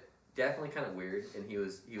 but definitely kind of weird. And he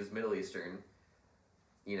was Middle Eastern,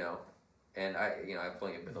 you know. And I have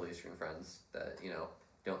plenty of Middle Eastern friends that,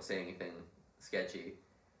 don't say anything sketchy.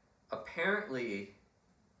 Apparently,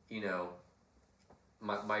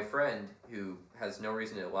 my friend, who has no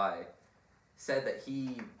reason to lie, said that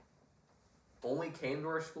he only came to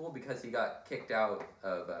our school because he got kicked out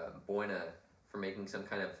of Boina for making some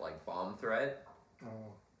kind of like bomb threat,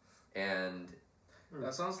 Oh. and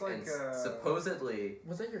That sounds like. supposedly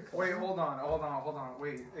Was that your cousin? Wait, hold on.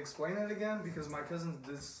 Wait, explain it again because my cousin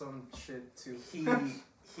did some shit too. he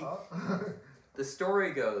Oh. the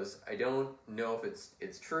story goes, I don't know if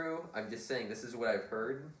it's true. I'm just saying this is what I've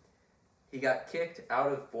heard. He got kicked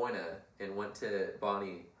out of Boina and went to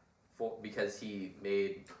Bonnie because he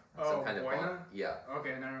made some kind of Boina? bomb. Yeah.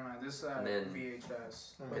 Okay, never mind. This And then-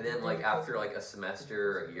 VHS. And then, like, after, like, a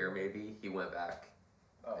semester or a year, maybe, he went back.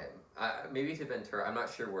 Oh. Maybe to Ventura. I'm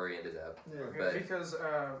not sure where he ended up. Yeah. Okay, But- because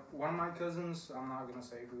one of my cousins, I'm not gonna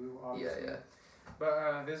say who, obviously. Yeah.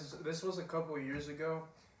 But this was a couple of years ago.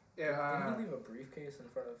 Didn't he leave a briefcase in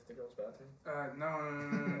front of the girl's bathroom?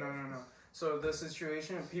 No. So the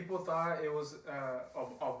situation, people thought it was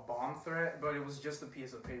a bomb threat, but it was just a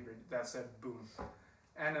piece of paper that said boom.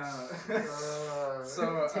 And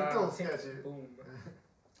so tinkle sketchy. Boom.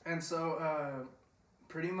 and so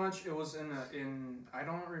pretty much it was in I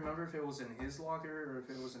don't remember if it was in his locker or if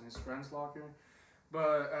it was in his friend's locker,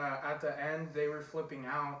 but at the end they were flipping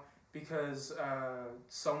out because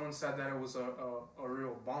someone said that it was a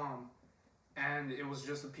real bomb, and it was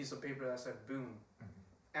just a piece of paper that said boom.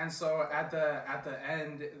 And so at the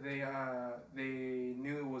end they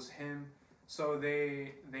knew it was him, so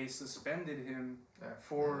they suspended him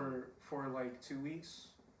for like 2 weeks.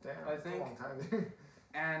 Damn, I that's a think- long time, dude.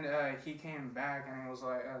 And he came back and he was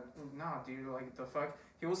like, "Nah, dude, like the fuck."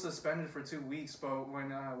 He was suspended for 2 weeks, but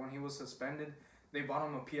when he was suspended, they bought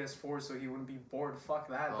him a PS4 so he wouldn't be bored. Fuck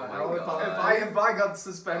that. Oh But my if I got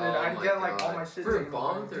suspended, Oh I'd my get like all God. my shit For a taken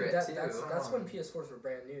bomb away. threat. Dude, too. that's when PS4s were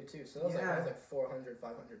brand new too. So that was Yeah. like $400,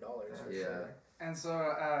 $500 for Yeah. sure.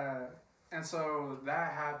 And so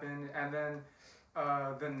that happened, and then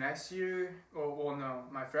the next year, well no,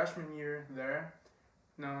 my freshman year there,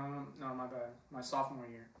 no, my bad, my sophomore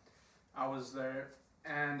year, I was there,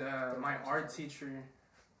 and my art teacher,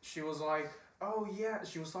 she was like, oh yeah,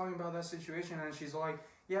 she was talking about that situation, and she's like,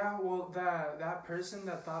 yeah, well that person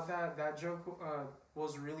that thought that joke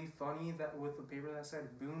was really funny, that with the paper that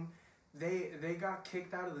said boom, they got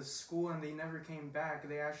kicked out of the school and they never came back.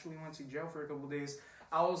 They actually went to jail for a couple days.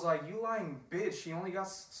 I was like, you lying bitch. She only got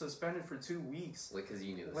suspended for 2 weeks. Like, because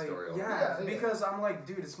you knew the Like, story already. yeah, Yeah. because I'm like,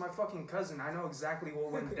 dude, it's my fucking cousin. I know exactly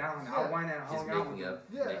what went down. Yeah. I went and Just hung out with making him. up,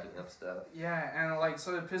 Yeah. making up stuff. Yeah, and like,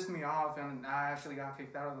 so it pissed me off, and I actually got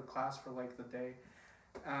kicked out of the class for like the day.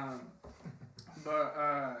 But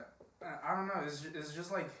I don't know. It's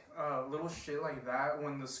just like little shit like that.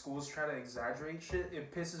 When the schools try to exaggerate shit,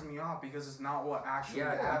 it pisses me off because it's not what actually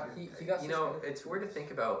Yeah, happened. He got You know, suspended it's for weird to 2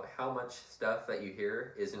 think about how much stuff that you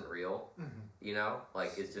hear isn't real. You know,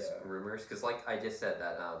 like it's just Yeah. rumors. Because, like I just said,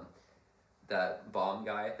 that bomb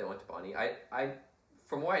guy that went to Bonnie, I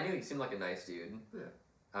from what I knew, he seemed like a nice dude.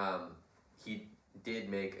 Yeah. He did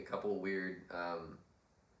make a couple weird,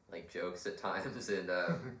 like jokes at times, and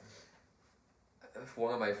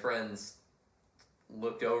one of my friends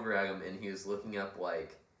looked over at him, and he was looking up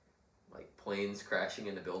like planes crashing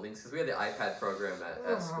into buildings, because we had the iPad program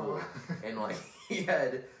at school, and like he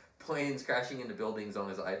had planes crashing into buildings on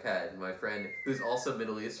his iPad, and my friend, who's also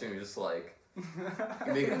Middle Eastern, was just like,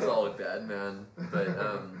 "You're making us all look bad, man." But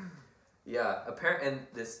yeah, and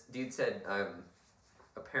this dude said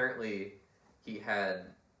apparently he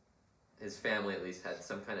had, his family at least had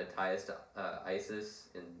some kind of ties to ISIS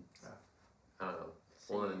in I don't know,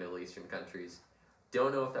 one of the Middle Eastern countries.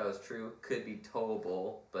 Don't know if that was true. Could be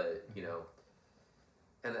towable, but you know.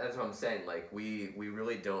 And that's what I'm saying. Like we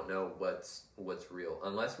really don't know what's real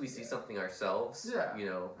unless we see something ourselves. Yeah, You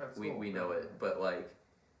know, that's we cool. know it, but like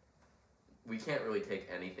we can't really take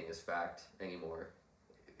anything as fact anymore.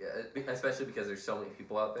 Especially because there's so many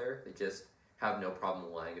people out there that just have no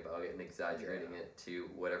problem lying about it and exaggerating it to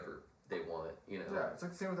whatever they want. You know. Yeah, it's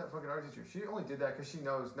like the same with that fucking art teacher. She only did that because she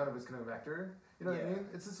knows none of it's gonna affect her. You know what I Yeah. mean?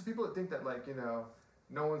 It's just people that think that like, you know,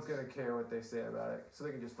 no one's gonna care what they say about it, so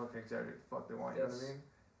they can just fucking exaggerate the fuck they want. You know what I Yes. mean?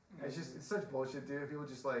 It's such bullshit, dude. People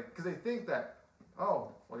just like, because they think that,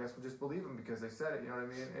 oh, well, I guess we'll just believe them because they said it. You know what I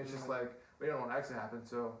mean? And it's just like, we don't know what actually happened,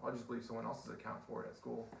 so I'll just believe someone else's account for it at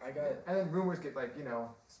school. I got And then rumors get like, you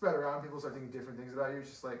know, spread around. People start thinking different things about you. It's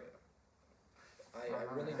just like,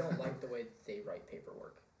 I really don't like the way they write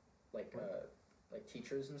paperwork, like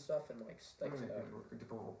teachers and stuff, and like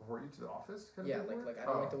people report you to the office. Kind yeah, of like I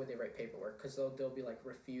don't like the way they write paperwork, because they'll be like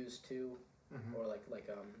refused to, Mhm. or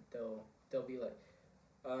they'll be like,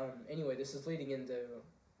 anyway, this is leading into,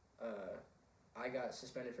 I got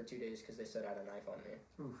suspended for 2 days because they said I had a knife on me.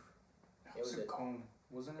 Oof. It was a comb,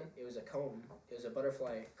 wasn't it? It was a comb. It was a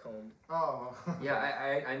butterfly comb. Oh.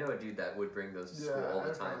 Yeah, I know a dude that would bring those to school Yeah, all the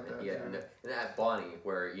I've time. heard And that, he had, yeah. and at Bonnie,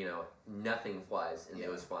 where you know nothing flies and Yeah.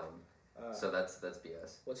 it was fine. Uh, So that's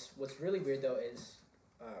BS. What's really weird though is,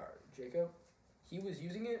 Jacob, he was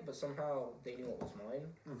using it, but somehow they knew it was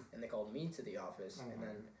mine, and they called me to the office, and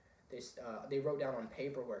then they wrote down on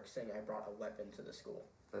paperwork saying I brought a weapon to the school.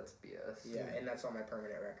 That's BS. Yeah, and that's on my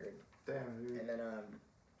permanent record. Damn, dude. And then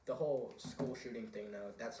the whole school shooting thing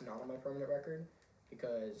though, that's not on my permanent record,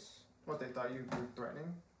 because What, they thought you were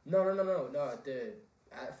threatening? no, the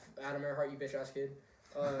Adam Earhart, you bitch ass kid.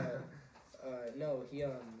 No,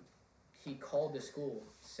 he called the school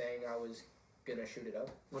saying I was gonna shoot it up.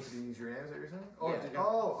 What, did he use your name, is that what you're saying?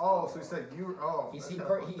 Yeah. So he said you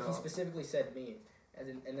were, He specifically said me.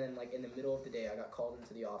 And then like in the middle of the day, I got called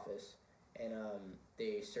into the office, and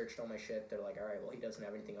they searched all my shit. They're like, all right, well, he doesn't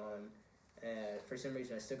have anything on. For some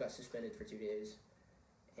reason, I still got suspended for 2 days,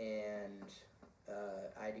 and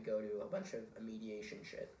I had to go to a bunch of mediation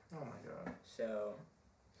shit. Oh my god. So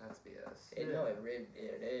That's BS. it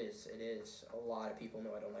is. A lot of people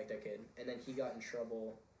know I don't like that kid. And then he got in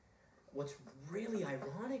trouble. What's really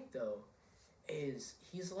ironic though, is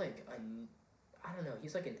he's like I don't know,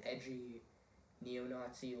 he's like an edgy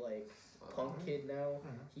neo-Nazi like punk kid now.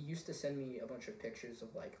 Mhm. He used to send me a bunch of pictures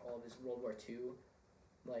of like all of his World War II,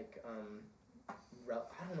 like I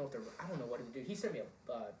don't know what he did. He sent me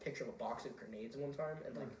a picture of a box of grenades one time,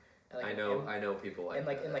 and like I know people like and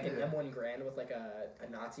like that. in like an Yeah. M1 Grand with like a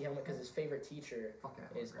Nazi helmet, because his favorite teacher Fucking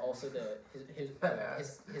is hell, also his at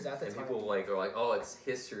the And time. people like are like, oh, it's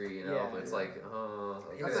history, you know. Yeah. But it's like, oh,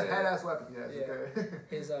 okay. That's a badass weapon, yes. Yeah. Okay.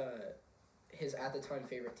 His at the time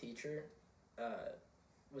favorite teacher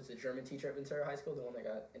was the German teacher at Ventura High School, the one that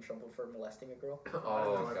got in trouble for molesting a girl.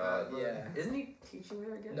 Oh god. Yeah. Isn't he teaching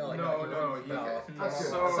there again? No, That's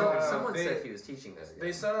Someone they- said he was teaching there.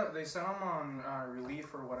 They set him on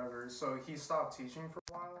relief or whatever, so he stopped teaching for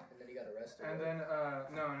a while. And then he got arrested. And right?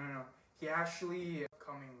 then no, he actually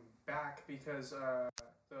coming back because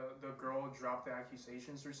the girl dropped the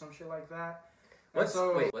accusations or some shit like that. And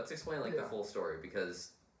Let's explain like the Yeah. full story,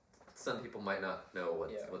 because some people might not know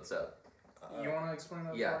what's up. you want to explain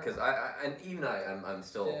that? Yeah, part? because I'm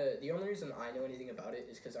still. The only reason I know anything about it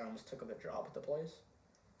is because I almost took up a job at the place.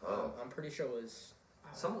 Oh. I'm pretty sure it was.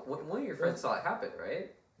 One of your friends saw it happen,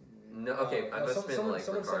 right? No, okay, I must have been like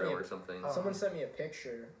Ricardo or something. Someone sent me a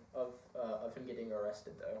picture of him getting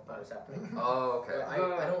arrested though. What was happening? Oh, okay. I don't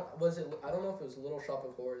know if it was Little Shop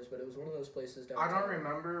of Horrors, but it was one of those places downtown. I don't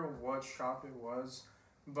remember what shop it was,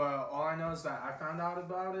 but all I know is that I found out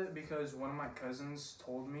about it because one of my cousins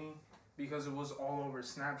told me, because it was all over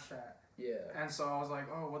Snapchat. Yeah. And so I was like,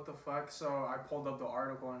 oh, what the fuck? So I pulled up the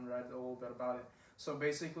article and read a little bit about it. So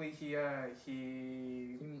basically, he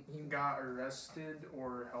got arrested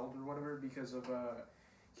or held or whatever because of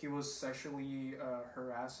he was sexually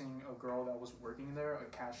harassing a girl that was working there, a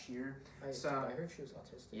cashier. I heard she was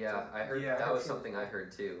autistic. Yeah, I heard Yeah. that was something I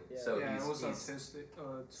heard too. Yeah. So yeah, it was he's autistic.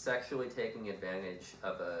 sexually taking advantage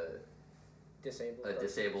of a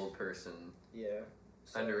disabled person, Yeah.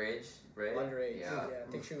 So, underage, right? Underage. Yeah.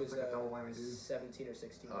 I think she was Like a double whammy, dude. 17 or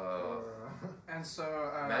 16. Oh. And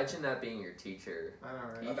so Imagine that being your teacher. I know,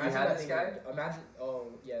 right? You Imagine had that this being- guy? Imagine. Oh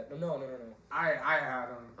yeah. No. I had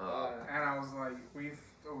him, Oh. and I was like, I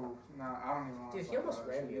don't even want to. Dude, he almost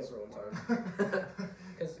ran me over one time.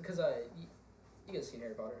 Cause you guys seen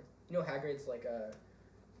Harry Potter? You know Hagrid's like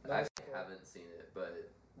I haven't seen it, but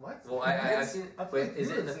What? well, I've seen. I feel Wait, like is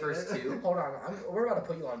you it in the have first seen it. two? Hold on, we're about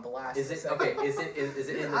to put you on blast. Is in a it second. okay? Is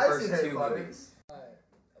it in the I've first seen Harry two Potter. movies?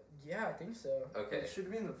 Yeah, I think so. Okay. It should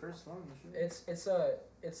be in the first one. Shouldn't it?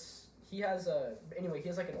 It's he has anyway he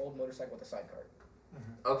has like an old motorcycle with a sidecar.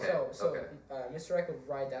 Okay. So okay. Mr. Ike would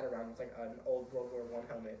ride that around with like an old World War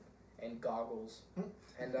I helmet and goggles,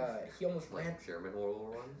 and he almost ran. Like German World War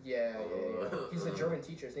One. Yeah. He's a German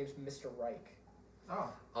teacher. His name's Mr. Reich. Oh,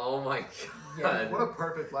 Oh my Yeah. god. what a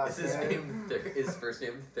perfect last Is his name. name his first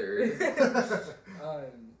name Third?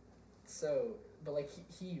 But like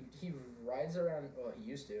he rides around. Well, he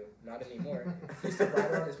used to, not anymore. He used to ride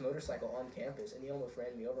around his motorcycle on campus, and he almost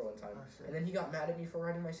ran me over one time. Oh, shit. And then he got mad at me for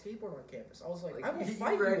riding my skateboard on campus. I was like, Like, I will you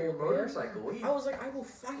fight ride you, your old man. motorcycle. What do you- I was like, I will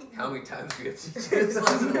fight you. How many times do you have to teach this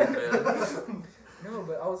lesson, man? No,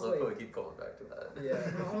 but I was Love how we like, keep going back to that.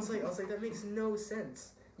 yeah. No, I was like, that makes no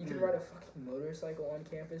sense. You can ride a fucking motorcycle on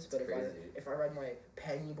campus, but It's crazy. if I ride my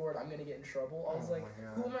penny board, I'm gonna get in trouble. I was Oh like, my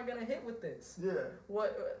God. who am I gonna hit with this? Yeah.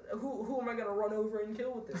 What? Who am I gonna run over and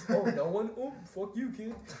kill with this? Oh, no one. Oh, fuck you,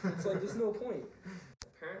 kid. It's like there's no point.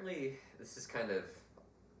 Apparently, this is kind of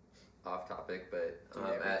off topic, but Dude,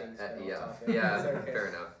 everything's been yeah, off topic. yeah, It's okay. fair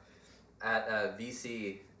enough. At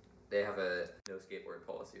VC, they have a no skateboard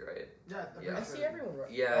policy, right? Yeah. Yeah. I see everyone run.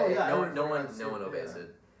 Yeah, Oh, yeah, no everyone one rides obeys yeah.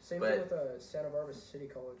 it. Same but- thing with Santa Barbara City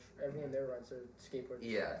College. Everyone there rides their skateboard.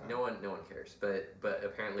 Yeah, no one cares, but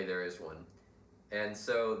apparently there is one, and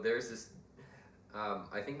so there's this.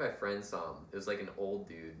 I think my friend saw him. It was like an old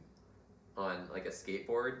dude on like a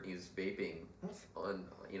skateboard. He was vaping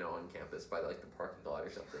on campus by like the parking lot or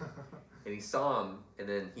something, and he saw him, and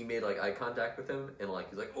then he made like eye contact with him, and like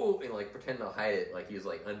he's like oh, and like pretending to hide it, like he was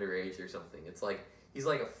like underage or something. It's like he's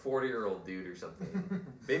like a 40-year-old dude or something,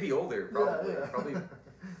 maybe older, probably, probably.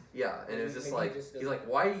 Yeah, and it was just Maybe like he just he's like,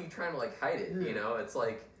 why are you trying to like hide it? You know, it's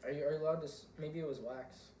like. Are you allowed to? Maybe it was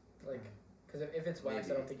wax, like. Because if it's wax,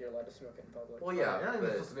 Maybe. I don't think you're allowed to smoke it in public. Well, yeah, You're not even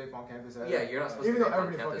but supposed to vape on campus. yeah, you're not supposed even to though vape on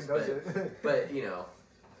everybody campus, fucking does it. but you know,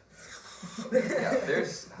 yeah,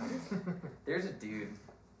 there's a dude.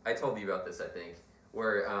 I told you about this, I think,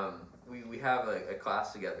 where we have a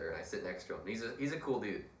class together, and I sit next to him. He's a cool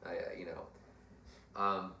dude, you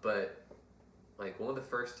know, but like one of the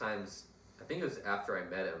first times, I think it was after I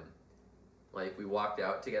met him. Like we walked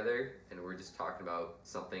out together, and we were just talking about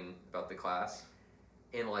something about the class,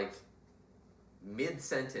 and like.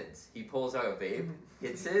 Mid-sentence, he pulls out a vape,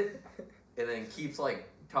 hits it, and then keeps like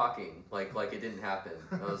talking like it didn't happen.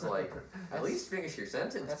 I was like, at least finish your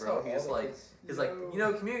sentence, That's bro. how He's all the like, kids- he's like, you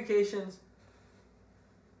know, communications.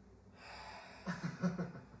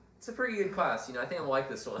 It's a pretty good class, you know. I think I like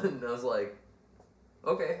this one. And I was like,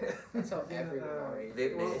 okay. That's how everyone our age.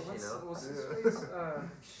 Vape Well, niche, what's, you know. what's his face?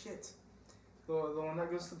 Shit. The one that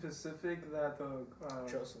goes to Pacific, that the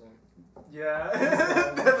Jocelyn. yeah,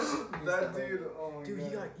 He's that the dude. Oh my Dude,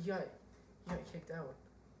 god. he got kicked out.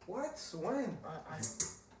 What? When? I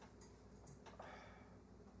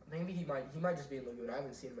maybe he might just be in Lagoon. I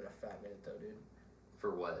haven't seen him in a fat minute though, dude.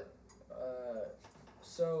 For what?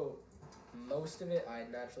 So most of it I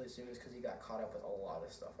naturally assume is because he got caught up with a lot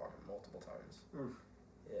of stuff on him multiple times. Oof.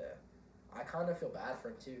 Yeah, I kind of feel bad for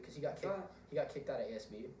him too because he got kicked out of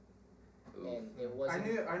ASB, Ooh. and it I wasn't.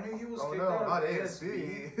 knew he was Oh kicked no, out not of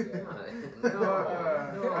ASB. Yeah.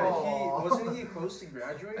 No. Wasn't he close to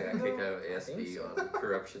graduating? I got kicked though? out of I ASB think so. on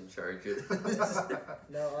corruption charges.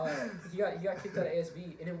 No, he got kicked out of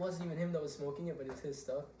ASB, and it wasn't even him that was smoking it, but it was his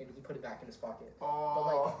stuff, and he put it back in his pocket.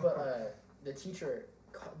 Oh. But the teacher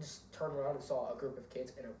just turned around and saw a group of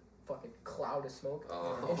kids in a fucking cloud of smoke,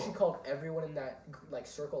 Oh. and she called everyone in that like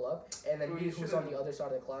circle up, and then Well, me, you who was on should've- the other side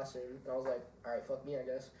of the classroom, and I was like, all right, fuck me, I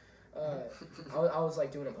guess. I was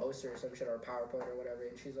like doing a poster or some shit or a PowerPoint or whatever,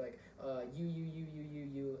 and she's like, you,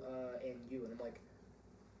 and you, and I'm like,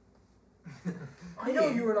 I know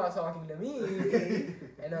you were not talking to me.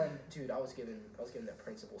 And then, dude, I was giving the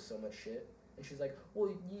principal so much shit. And she's like,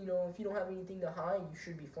 well, you know, if you don't have anything to hide, you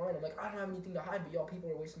should be fine. I'm like, I don't have anything to hide, but y'all people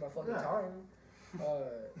are wasting my fucking Yeah. time.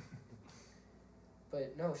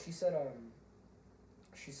 But no, she said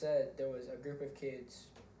there was a group of kids,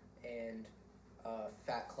 and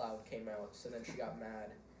Fat Cloud came out. So then she got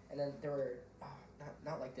mad, and then there were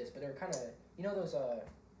not like this, but they were kind of, you know, those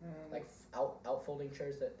like outfolding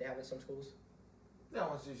chairs that they have in some schools. Yeah,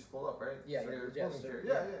 once you just fold up, right? Yeah, So yeah, you're yeah, folding so- chair.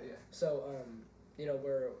 yeah. Yeah. So, you know,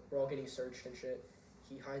 we're all getting searched and shit.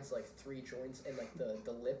 He hides like 3 joints in like the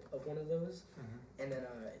lip of one of those, Mhm. and then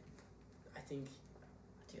I think,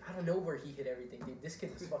 dude, I don't know where he hid everything, dude. This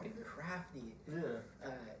kid was fucking crafty. Yeah.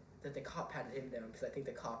 That the cop patted him down because I think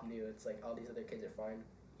the cop knew it's like all these other kids are fine,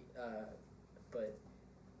 but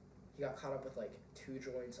he got caught up with like 2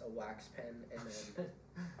 joints, a wax pen, and then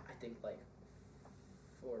I think like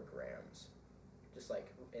 4 grams, just like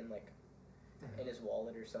in in his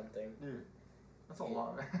wallet or something. Dude, that's a Dude,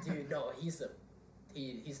 lot, man. Dude, no, he's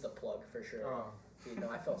the plug for sure. Oh. Dude, no,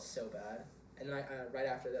 I felt so bad. And then I right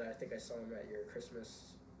after that, I think I saw him at your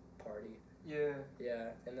Christmas party. Yeah. Yeah,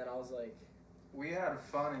 and then I was like, We had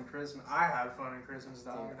fun in Christmas. I had fun in Christmas,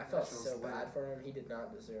 dude, dog. I felt That shit so was lit. bad for him. He did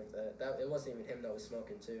not deserve that. It wasn't even him that was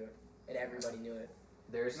smoking too, and everybody knew it.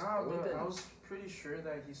 There's Nah, only but been I was pretty sure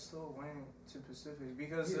that he still went to Pacific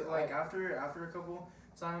because Dude, like after a couple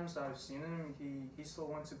times I've seen him, he still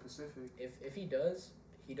went to Pacific. If he does,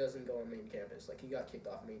 he doesn't go on main campus. Like he got kicked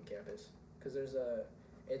off main campus because there's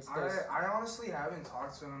I honestly haven't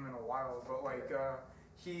talked to him in a while, but like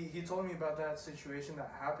he told me about that situation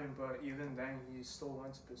that happened, but even then he still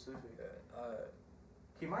went to Pacific.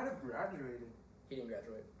 He might have graduated. he didn't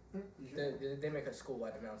graduate. You sure? They make a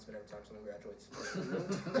school-wide announcement every time someone graduates.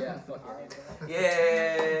 Yeah, fuck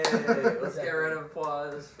yeah, dude. Yay! Let's get a round of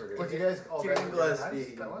applause for What, you guys all Kieran graduated Gillespie.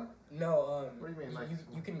 high- that one? No, What do you mean, like-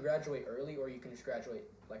 you can graduate early or you can just graduate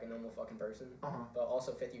like a normal fucking person. Uh-huh. But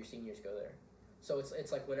also 5th year seniors go there. So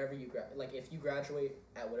it's like whenever you like if you graduate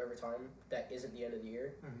at whatever time that isn't the end of the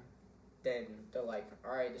year, Mhm. then they're like,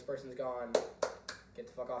 all right, this person's gone. Get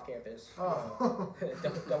the fuck off campus. Oh.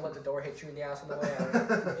 don't let the door hit you in the ass on the way out.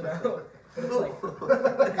 You know. But it's like, but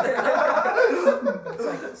it's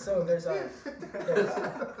like so there's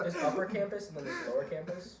upper campus and then there's lower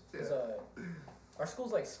campus. Cause our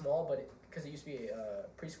school's like small, but because it used to be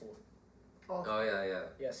preschool. Oh yeah.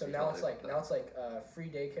 Yeah, so You now told it's me like about free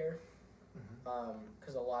daycare,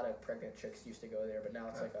 because a lot of pregnant chicks used to go there, but now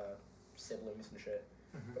it's like siblings and shit.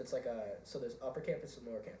 but it's like so there's upper campus and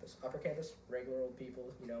lower campus. Upper campus, regular old people,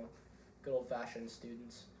 you know, good old fashioned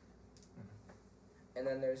students. And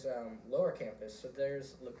then there's lower campus, so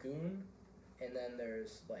there's Lagoon, and then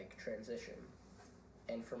there's like Transition.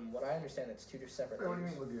 And from what I understand, it's two separate Wait, what do you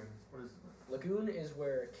things. mean Lagoon? What is Lagoon is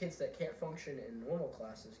where kids that can't function in normal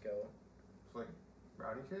classes go. it's like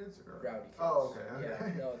rowdy kids? Or? Rowdy kids. Oh, okay.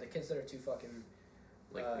 Yeah, no, the kids that are too fucking.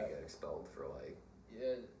 Like they get expelled for like.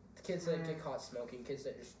 The kids that get caught smoking, kids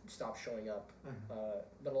that just stop showing up.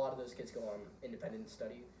 But a lot of those kids go on independent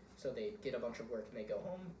study, so they get a bunch of work and they go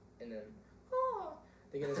home, and then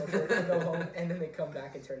they get a bunch of work and go home, and then they come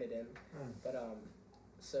back and turn it in. But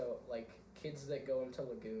so like kids that go into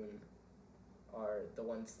Lagoon are the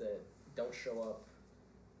ones that don't show up,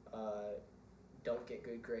 don't get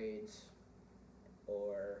good grades,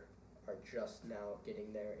 or are just now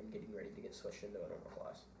getting there and getting ready to get switched into a normal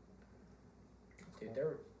class.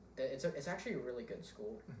 Dude, it's actually a really good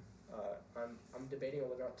school. I'm debating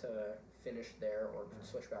whether or not to finish there or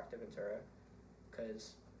switch back to Ventura,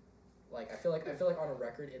 cause like I feel like on a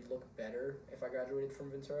record it'd look better if I graduated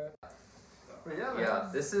from Ventura. But yeah, man, Yeah,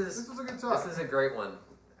 this this was a good talk. is a great one.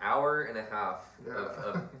 Hour and a half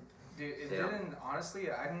of Dude, it Yeah. didn't. Honestly,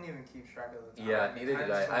 I didn't even keep track of the time. yeah, neither did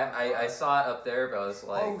just went I saw it up there, but I was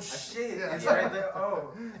like, oh shit! Yeah. It's right there.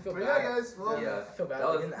 Oh, I feel But bad. yeah, guys, well, yeah. I feel bad. That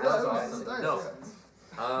we was- didn't that was ask you awesome. guys. No.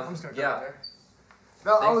 I'm just gonna Yeah. go there.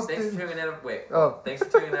 No, I was Thanks for thinking. tuning in. Wait. Oh. Thanks for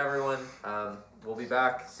tuning in, everyone. We'll be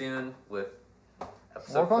back soon with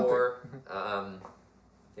episode More content. 4.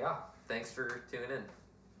 Yeah. Thanks for tuning in.